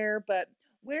answers, Cher, but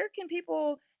where can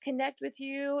people connect with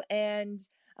you and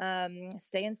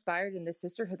stay inspired in the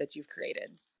sisterhood that you've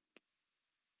created?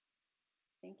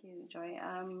 Thank you, Joy.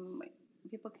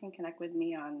 People can connect with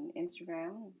me on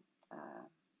Instagram,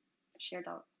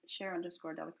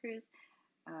 Cher_Delacruz.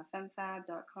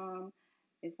 Femfab.com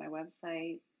is my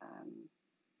website.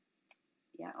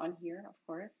 On here, of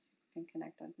course, you can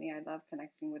connect with me. I love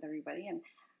connecting with everybody, and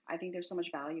I think there's so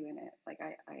much value in it. Like,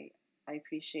 I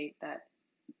appreciate that.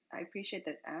 I appreciate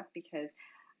this app because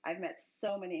I've met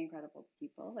so many incredible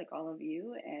people, like all of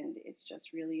you, and it's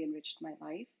just really enriched my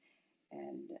life.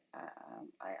 And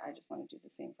I just want to do the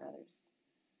same for others.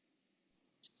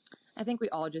 I think we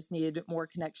all just need more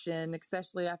connection,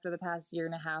 especially after the past year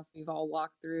and a half. We've all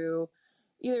walked through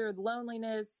either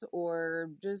loneliness or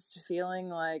just feeling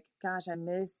like, gosh, I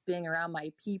miss being around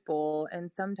my people.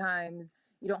 And sometimes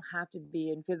you don't have to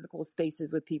be in physical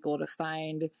spaces with people to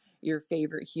find your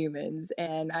favorite humans.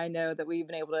 And I know that we've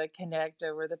been able to connect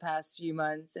over the past few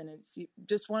months, and it's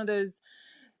just one of those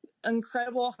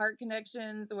incredible heart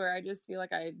connections where I just feel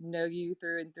like I know you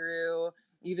through and through.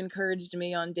 You've encouraged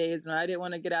me on days when I didn't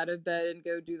want to get out of bed and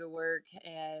go do the work.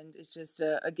 And it's just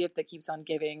a gift that keeps on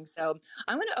giving. So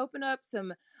I'm going to open up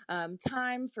some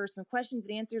time for some questions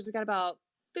and answers. We've got about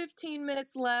 15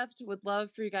 minutes left. Would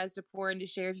love for you guys to pour into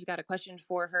Cher. If you've got a question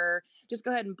for her, just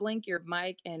go ahead and blink your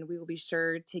mic and we will be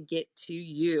sure to get to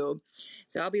you.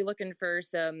 So I'll be looking for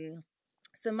some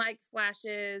mic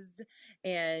flashes,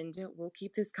 and we'll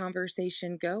keep this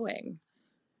conversation going.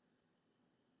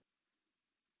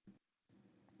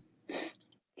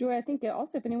 Joy, I think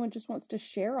also if anyone just wants to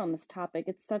share on this topic,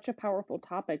 it's such a powerful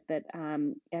topic that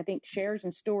I think shares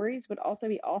and stories would also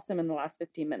be awesome in the last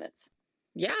 15 minutes.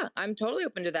 Yeah, I'm totally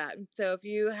open to that. So if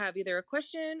you have either a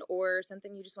question or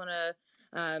something you just want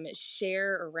to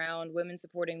share around women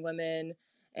supporting women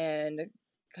and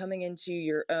coming into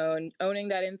your own, owning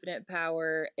that infinite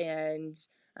power and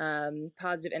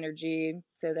positive energy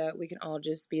so that we can all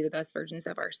just be the best versions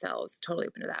of ourselves. Totally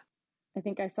open to that. I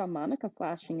think I saw Monica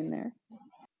flashing in there.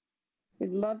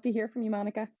 We'd love to hear from you,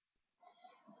 Monica.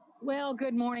 Well,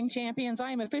 good morning, champions.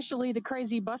 I am officially the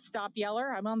crazy bus stop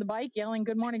yeller. I'm on the bike yelling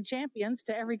good morning, champions,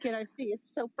 to every kid I see.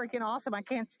 It's so freaking awesome. I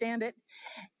can't stand it.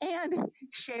 And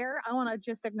Cher, I want to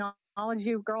just acknowledge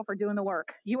you, girl, for doing the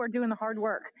work. You are doing the hard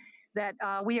work that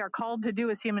we are called to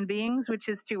do as human beings, which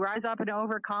is to rise up and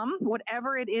overcome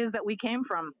whatever it is that we came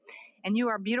from. And you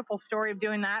are a beautiful story of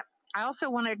doing that. I also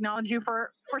want to acknowledge you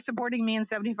for supporting me in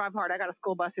 75 Hard. I got a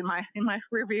school bus in my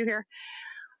rear view here.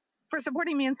 For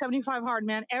supporting me in 75 Hard,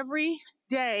 man. Every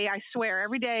day, I swear,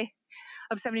 every day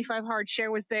of 75 Hard, Cher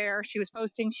was there. She was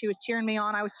posting. She was cheering me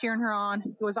on. I was cheering her on.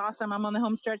 It was awesome. I'm on the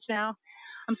home stretch now.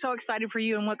 I'm so excited for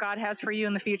you and what God has for you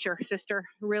in the future, sister.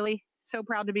 Really so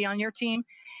proud to be on your team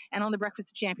and on the Breakfast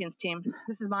of Champions team.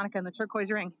 This is Monica in the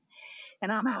turquoise ring, and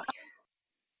I'm out.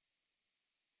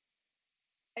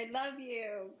 I love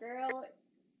you, girl.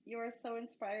 You are so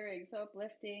inspiring, so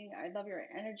uplifting. I love your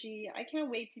energy. I can't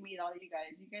wait to meet all you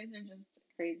guys. You guys are just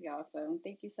crazy awesome.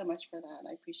 Thank you so much for that.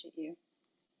 I appreciate you.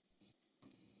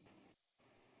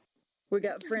 We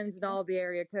got friends in all the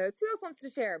area codes. Who else wants to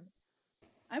share?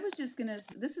 I was just going to,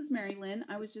 this is Mary Lynn.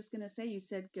 I was just going to say, you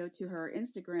said go to her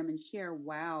Instagram and share.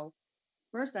 Wow.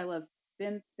 First, I love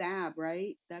Bem Thab,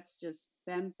 right? That's just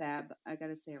Bem Thab. I got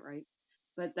to say it right.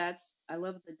 But I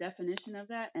love the definition of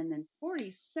that. And then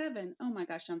 47. Oh my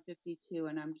gosh, I'm 52.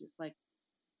 And I'm just like,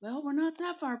 well, we're not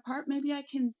that far apart. Maybe I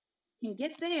can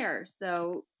get there.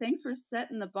 So thanks for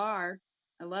setting the bar.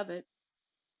 I love it.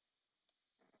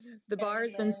 The bar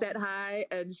has been set high,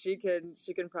 and she can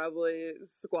probably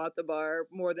squat the bar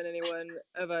more than anyone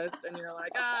of us. And you're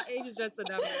like, age is just a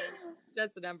number,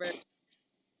 just a number.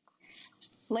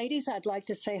 Ladies, I'd like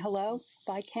to say hello if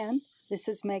I can. This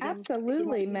is Megan.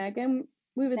 Absolutely, Megan.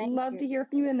 We would love to hear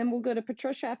from you, and then we'll go to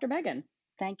Patricia after Megan.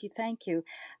 Thank you.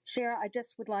 Cher, I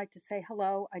just would like to say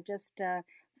hello. I just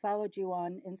followed you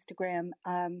on Instagram.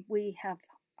 We have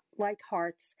like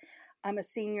hearts. I'm a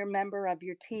senior member of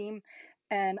your team,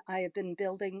 and I have been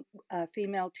building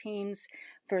female teams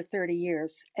for 30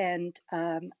 years, and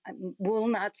will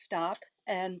not stop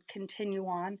and continue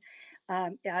on.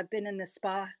 I've been in the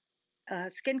spa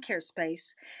skincare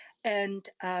space, and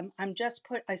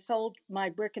I sold my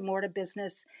brick and mortar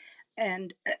business,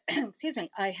 and excuse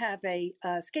me, I have a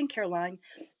skincare line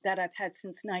that I've had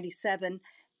since '97,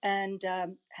 and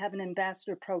have an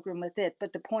ambassador program with it.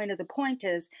 But the point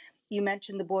is, you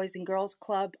mentioned the Boys and Girls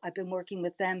Club. I've been working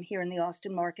with them here in the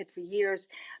Austin market for years,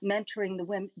 mentoring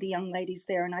the young ladies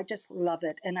there, and I just love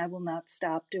it, and I will not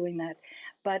stop doing that.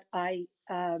 But I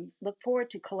look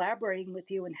forward to collaborating with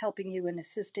you and helping you and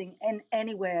assisting in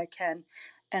any way I can.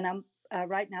 And I'm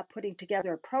right now putting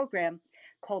together a program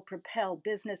called Propel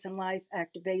Business and Life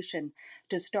Activation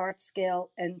to start,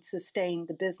 scale, and sustain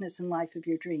the business and life of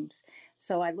your dreams.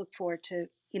 So I look forward to,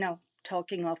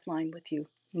 talking offline with you,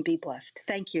 and be blessed.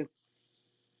 Thank you.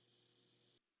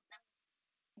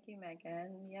 Thank you,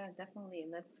 Megan. Yeah, definitely.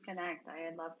 Let's connect.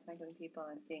 I love connecting with people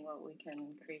and seeing what we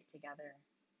can create together.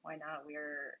 Why not?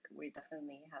 We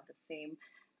definitely have the same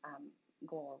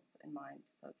goals in mind,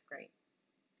 so it's great.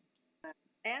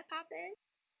 And pop in.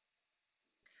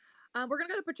 We're going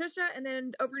to go to Patricia and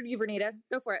then over to you, Vernita.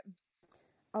 Go for it.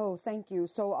 Oh, thank you.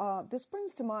 So this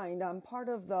brings to mind, I'm part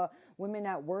of the Women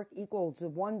at Work Equals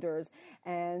Wonders,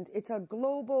 and it's a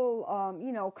global,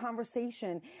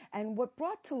 conversation. And what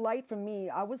brought to light for me,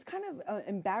 I was kind of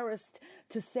embarrassed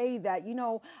to say that,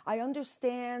 I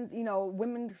understand,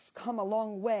 women's come a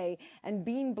long way, and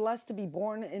being blessed to be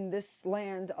born in this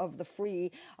land of the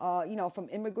free, from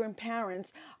immigrant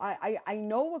parents, I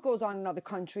know what goes on in other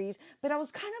countries, but I was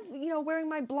kind of, wearing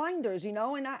my blinders, and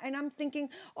I'm thinking,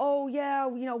 oh yeah,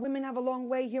 women have a long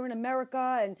way here in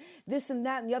America, and this and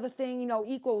that and the other thing,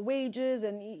 equal wages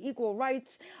and equal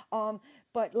rights.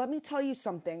 But let me tell you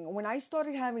something. When I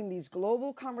started having these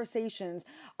global conversations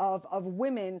of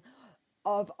women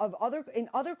in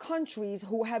other countries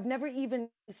who have never even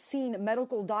seen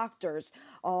medical doctors,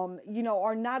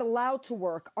 are not allowed to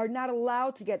work, are not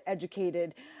allowed to get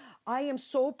educated. I am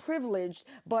so privileged,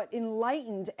 but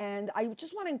enlightened, and I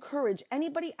just want to encourage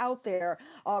anybody out there,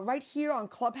 right here on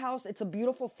Clubhouse. It's a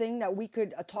beautiful thing that we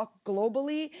could talk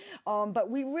globally, but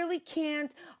we really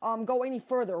can't go any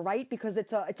further, right? Because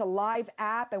it's a live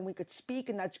app, and we could speak,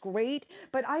 and that's great.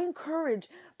 But I encourage,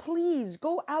 please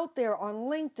go out there on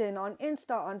LinkedIn, on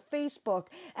Insta, on Facebook,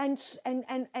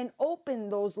 and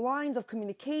open those lines of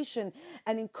communication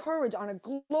and encourage on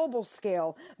a global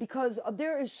scale, because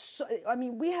there is,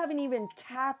 we haven't haven't even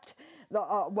tapped the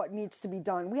what needs to be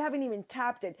done. We haven't even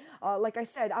tapped it. Like I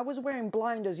said, I was wearing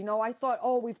blinders. You know, I thought,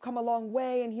 oh, we've come a long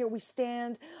way, and here we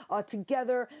stand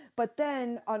together. But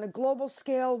then on a global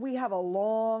scale, we have a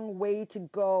long way to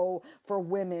go for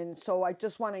women. So I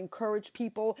just want to encourage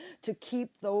people to keep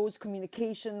those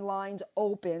communication lines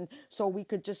open so we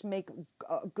could just make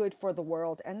good for the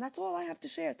world. And that's all I have to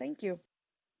share. Thank you.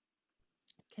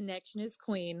 Connection is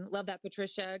queen. Love that,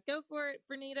 Patricia. Go for it,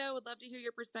 Vernita. Would love to hear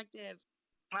your perspective.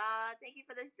 Thank you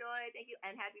for this, Joy. Thank you,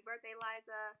 and happy birthday,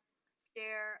 Liza.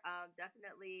 Share,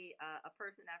 definitely a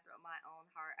person after my own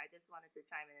heart. I just wanted to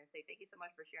chime in and say thank you so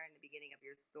much for sharing the beginning of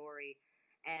your story.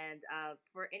 And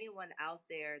for anyone out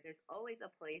there, there's always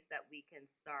a place that we can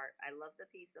start. I love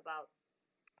the piece about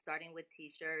starting with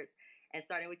t-shirts and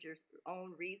starting with your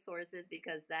own resources,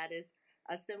 because that is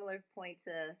a similar point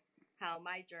to how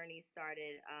my journey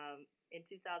started. In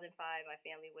 2005, my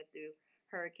family went through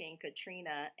Hurricane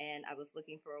Katrina, and I was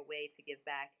looking for a way to give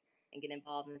back and get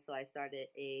involved. And so I started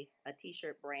a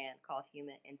t-shirt brand called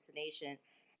Human Intonation.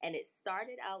 And it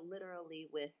started out literally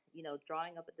with,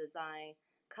 drawing up a design,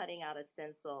 cutting out a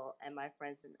stencil, and my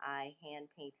friends and I hand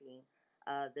painting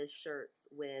the shirts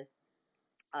with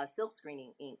silk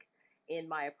screening ink in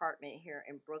my apartment here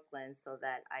in Brooklyn, so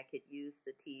that I could use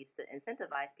the tees to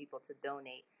incentivize people to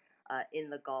donate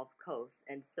in the Gulf Coast.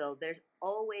 And so there's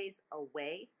always a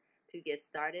way to get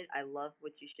started. I love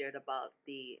what you shared about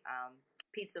the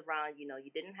piece around, you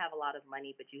didn't have a lot of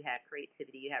money, but you had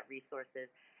creativity, you had resources.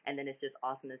 And then it's just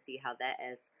awesome to see how that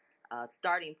as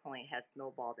starting point has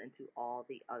snowballed into all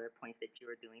the other points that you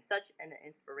are doing. Such an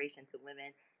inspiration to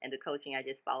women and to coaching. I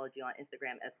just followed you on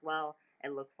Instagram as well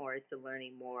and look forward to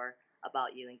learning more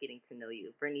about you and getting to know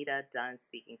you. Vernita, done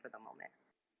speaking for the moment.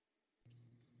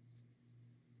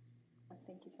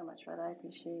 Thank you so much for that. I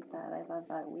appreciate that. I love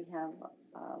that we have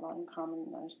a lot in common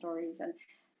in our stories, and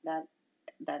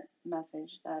that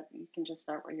message that you can just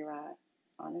start where you're at.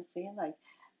 Honestly,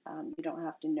 you don't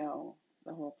have to know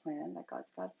the whole plan that God's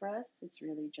got for us. It's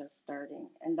really just starting,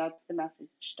 and that's the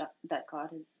message that God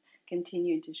has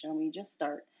continued to show me. Just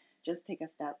start, just take a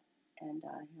step, and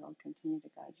He'll continue to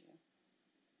guide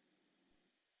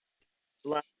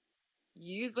you.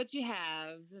 Use what you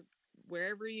have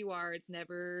wherever you are. It's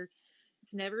never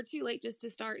too late just to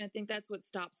start. And I think that's what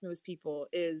stops most people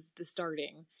is the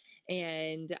starting.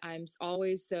 And I'm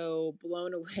always so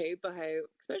blown away by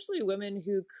especially women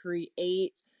who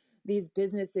create these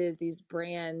businesses, these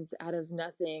brands out of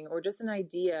nothing, or just an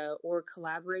idea, or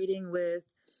collaborating with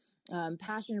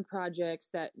passion projects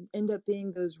that end up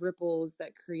being those ripples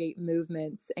that create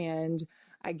movements. And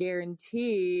I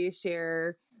guarantee,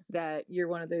 Cher, that you're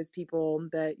one of those people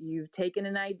that you've taken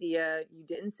an idea, you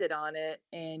didn't sit on it,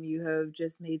 and you have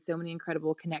just made so many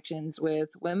incredible connections with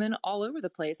women all over the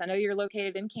place. I know you're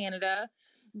located in Canada,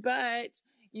 but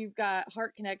you've got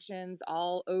heart connections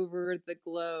all over the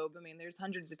globe. I mean, there's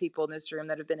hundreds of people in this room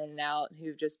that have been in and out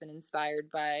who've just been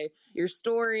inspired by your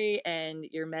story and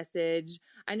your message.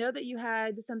 I know that you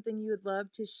had something you would love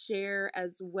to share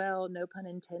as well, no pun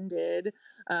intended,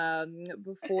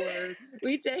 before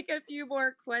we take a few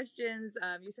more questions.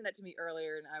 You sent that to me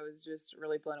earlier, and I was just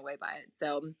really blown away by it.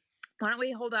 So why don't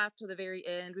we hold off to the very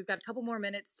end? We've got a couple more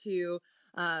minutes to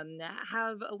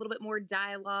have a little bit more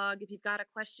dialogue. If you've got a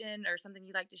question or something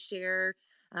you'd like to share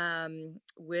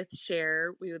with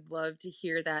Cher, we would love to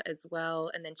hear that as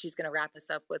well. And then she's going to wrap us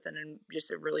up with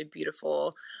just a really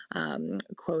beautiful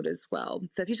quote as well.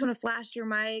 So if you just want to flash your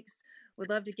mics, we'd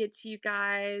love to get to you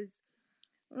guys.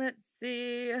 Let's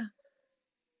see. Let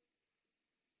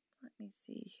me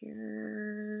see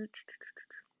here.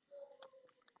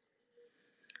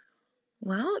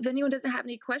 Well, if anyone doesn't have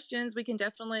any questions, we can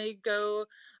definitely go.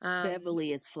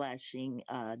 Beverly is flashing,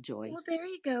 Joy. Well, there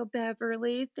you go,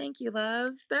 Beverly. Thank you, love.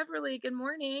 Beverly, good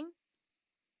morning.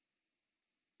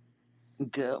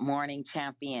 Good morning,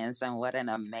 champions, and what an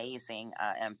amazing,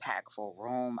 impactful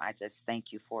room. I just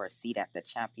thank you for a seat at the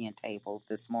champion table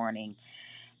this morning.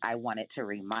 I wanted to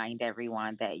remind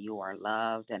everyone that you are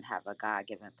loved and have a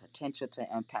God-given potential to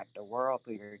impact the world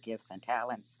through your gifts and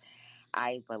talents.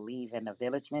 I believe in the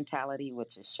village mentality,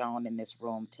 which is shown in this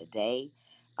room today.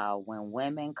 When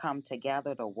women come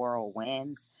together, the world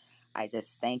wins. I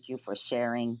just thank you for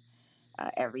sharing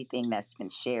everything that's been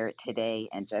shared today,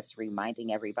 and just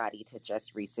reminding everybody to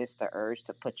just resist the urge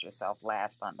to put yourself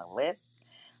last on the list.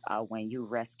 When you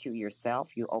rescue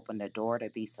yourself, you open the door to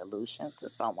be solutions to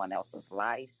someone else's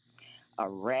life. A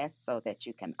rest so that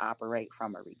you can operate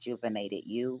from a rejuvenated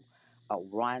you. A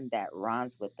run that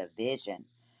runs with the vision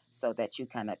so that you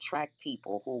can attract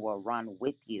people who will run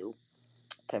with you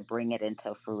to bring it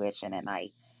into fruition. And I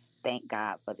thank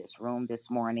God for this room this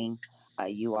morning.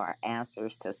 You are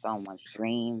answers to someone's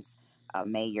dreams.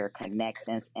 May your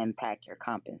connections impact your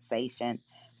compensation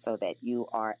so that you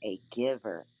are a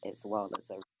giver as well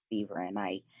as a receiver. And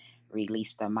I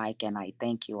release the mic and I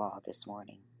thank you all this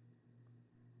morning.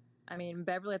 I mean,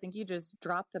 Beverly, I think you just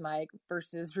dropped the mic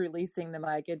versus releasing the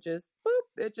mic. It just,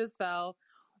 boop, it just fell.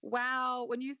 Wow.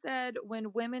 When you said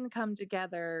when women come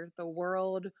together, the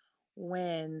world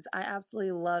wins, I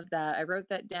absolutely love that. I wrote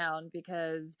that down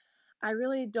because I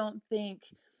really don't think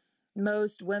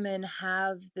most women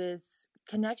have this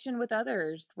connection with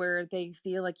others where they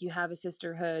feel like you have a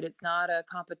sisterhood. It's not a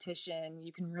competition.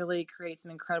 You can really create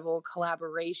some incredible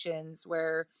collaborations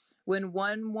where when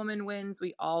one woman wins,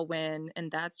 we all win. And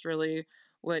that's really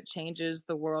what changes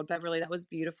the world. Beverly, that was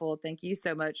beautiful. Thank you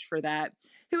so much for that.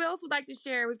 Who else would like to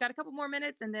share? We've got a couple more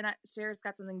minutes, and then Cher's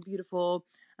got something beautiful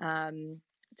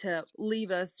to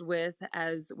leave us with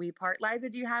as we part. Liza,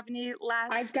 do you have any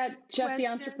last I've got Jeff the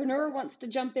questions? entrepreneur wants to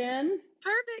jump in.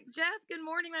 Perfect. Jeff, good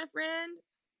morning, my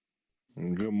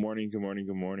friend. Good morning, good morning,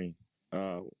 good morning.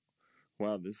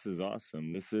 Wow, this is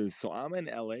awesome. So I'm in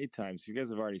LA time, so you guys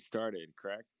have already started,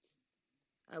 correct?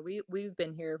 We've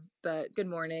been here, but good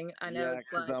morning. I know it's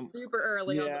like I'm super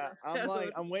early on the West I'm like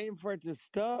Coast. I'm waiting for it to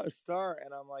start,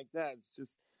 and I'm like that. It's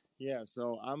just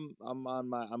So I'm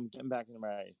getting back into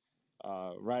my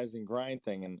rise and grind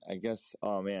thing, and I guess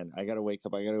man, I gotta wake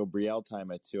up. I gotta go Brielle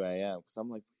time at 2 a.m. because I'm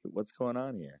like, what's going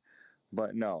on here?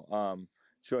 But no,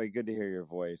 Joy, good to hear your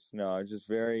voice. No, I'm just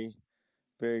very,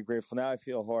 very grateful. Now I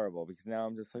feel horrible because now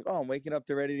I'm just like, oh, I'm waking up,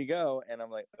 they're ready to go, and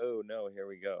I'm like, oh no, here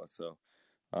we go. So,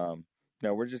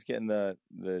 no, we're just getting the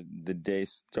day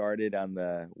started on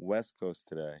the West Coast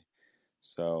today.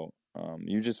 So,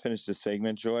 you just finished the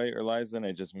segment, Joy or Liza, and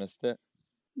I just missed it.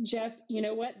 Jeff, you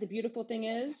know what? The beautiful thing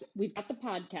is we've got the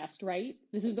podcast, right?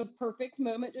 This is a perfect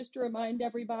moment just to remind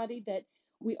everybody that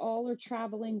we all are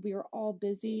traveling. We are all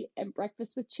busy at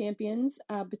Breakfast with Champions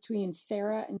between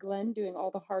Sarah and Glenn doing all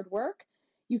the hard work.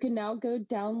 You can now go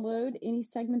download any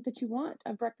segment that you want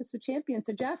of Breakfast with Champions.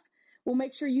 So, Jeff, we'll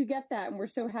make sure you get that. And we're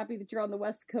so happy that you're on the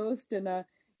West Coast and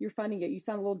you're funny. You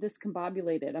sound a little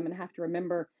discombobulated. I'm going to have to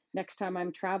remember next time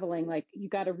I'm traveling, like you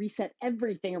got to reset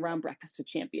everything around Breakfast with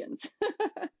Champions.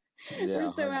 Yeah,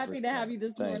 we're so 100%. happy to have you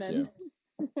this Thank morning.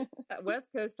 West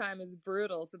Coast time is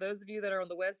brutal. So those of you that are on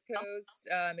the West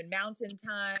Coast in Mountain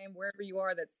Time, wherever you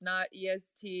are, that's not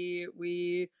EST,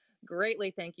 we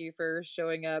greatly thank you for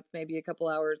showing up maybe a couple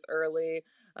hours early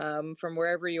from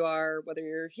wherever you are, whether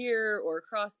you're here or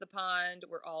across the pond.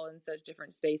 We're all in such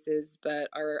different spaces, but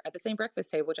are at the same breakfast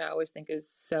table, which I always think is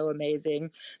so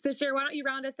amazing. So, Cher, why don't you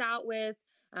round us out with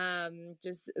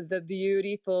just the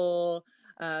beautiful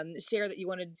share that you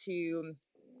wanted to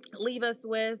leave us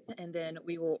with, and then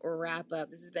we will wrap up.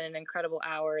 This has been an incredible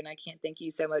hour, and I can't thank you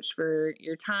so much for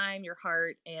your time, your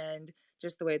heart, and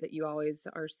just the way that you always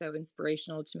are so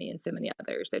inspirational to me and so many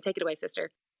others. So take it away,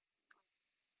 sister.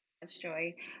 That's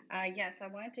Joy. Yes, I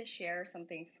wanted to share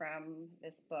something from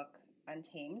this book,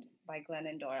 Untamed by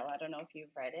Glennon Doyle. I don't know if you've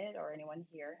read it or anyone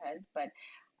here has, but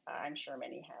I'm sure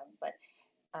many have. But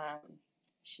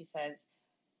she says,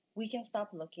 we can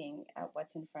stop looking at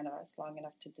what's in front of us long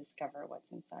enough to discover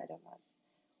what's inside of us.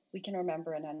 We can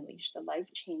remember and unleash the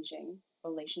life-changing,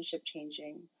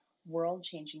 relationship-changing,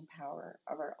 world-changing power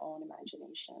of our own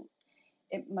imagination.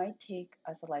 It might take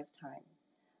us a lifetime.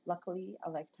 Luckily, a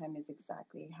lifetime is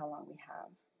exactly how long we have.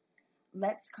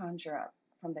 Let's conjure up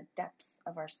from the depths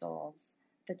of our souls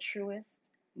the truest,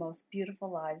 most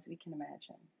beautiful lives we can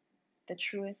imagine, the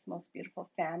truest, most beautiful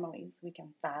families we can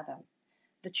fathom,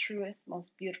 the truest,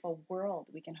 most beautiful world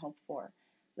we can hope for.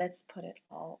 Let's put it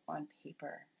all on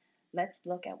paper. Let's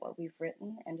look at what we've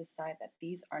written and decide that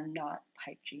these are not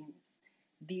pipe dreams.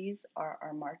 These are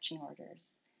our marching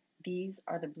orders. These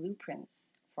are the blueprints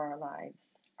for our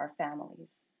lives, our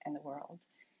families, and the world.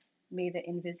 May the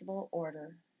invisible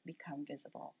order become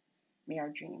visible. May our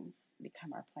dreams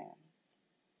become our plans.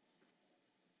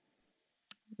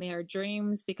 May our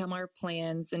dreams become our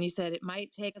plans. And you said it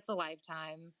might take us a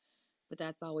lifetime, but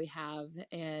that's all we have.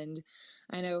 And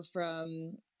I know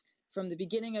from the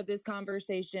beginning of this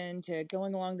conversation to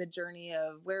going along the journey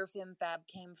of where FemFab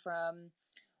came from,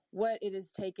 what it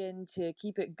has taken to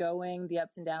keep it going, the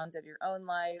ups and downs of your own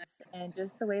life, and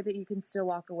just the way that you can still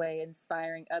walk away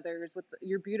inspiring others with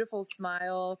your beautiful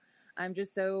smile. I'm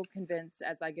just so convinced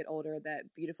as I get older that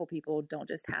beautiful people don't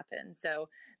just happen. So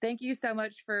thank you so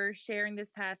much for sharing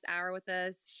this past hour with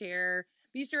us.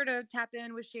 Be sure to tap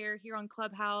in with Cher here on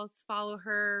Clubhouse. Follow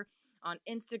her on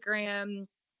Instagram.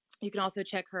 You can also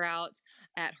check her out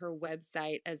at her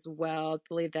website as well. I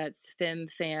believe that's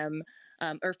FemFab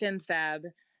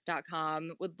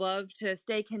com. Would love to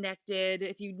stay connected.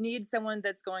 If you need someone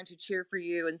that's going to cheer for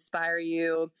you, inspire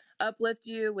you, uplift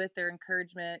you with their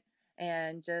encouragement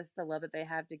and just the love that they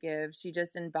have to give, she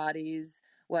just embodies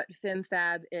what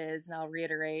FemFab is. And I'll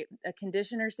reiterate, a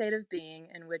condition or state of being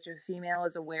in which a female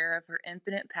is aware of her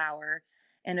infinite power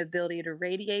and ability to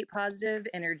radiate positive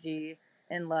energy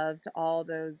and love to all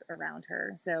those around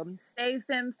her. So stay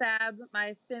FemFab,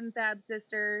 my FemFab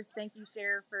sisters. Thank you,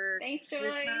 Cher, for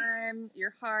your time,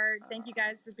 your heart. Thank you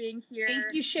guys for being here.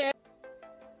 Thank you, Cher.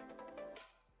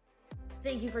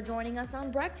 Thank you for joining us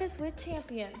on Breakfast with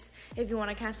Champions. If you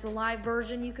want to catch the live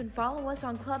version, you can follow us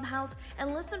on Clubhouse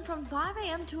and listen from 5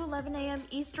 a.m. to 11 a.m.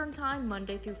 Eastern Time,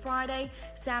 Monday through Friday,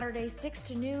 Saturdays 6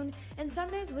 to noon, and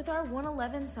Sundays with our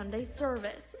 111 Sunday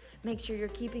service. Make sure you're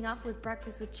keeping up with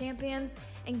Breakfast with Champions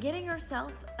and getting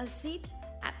yourself a seat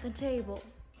at the table.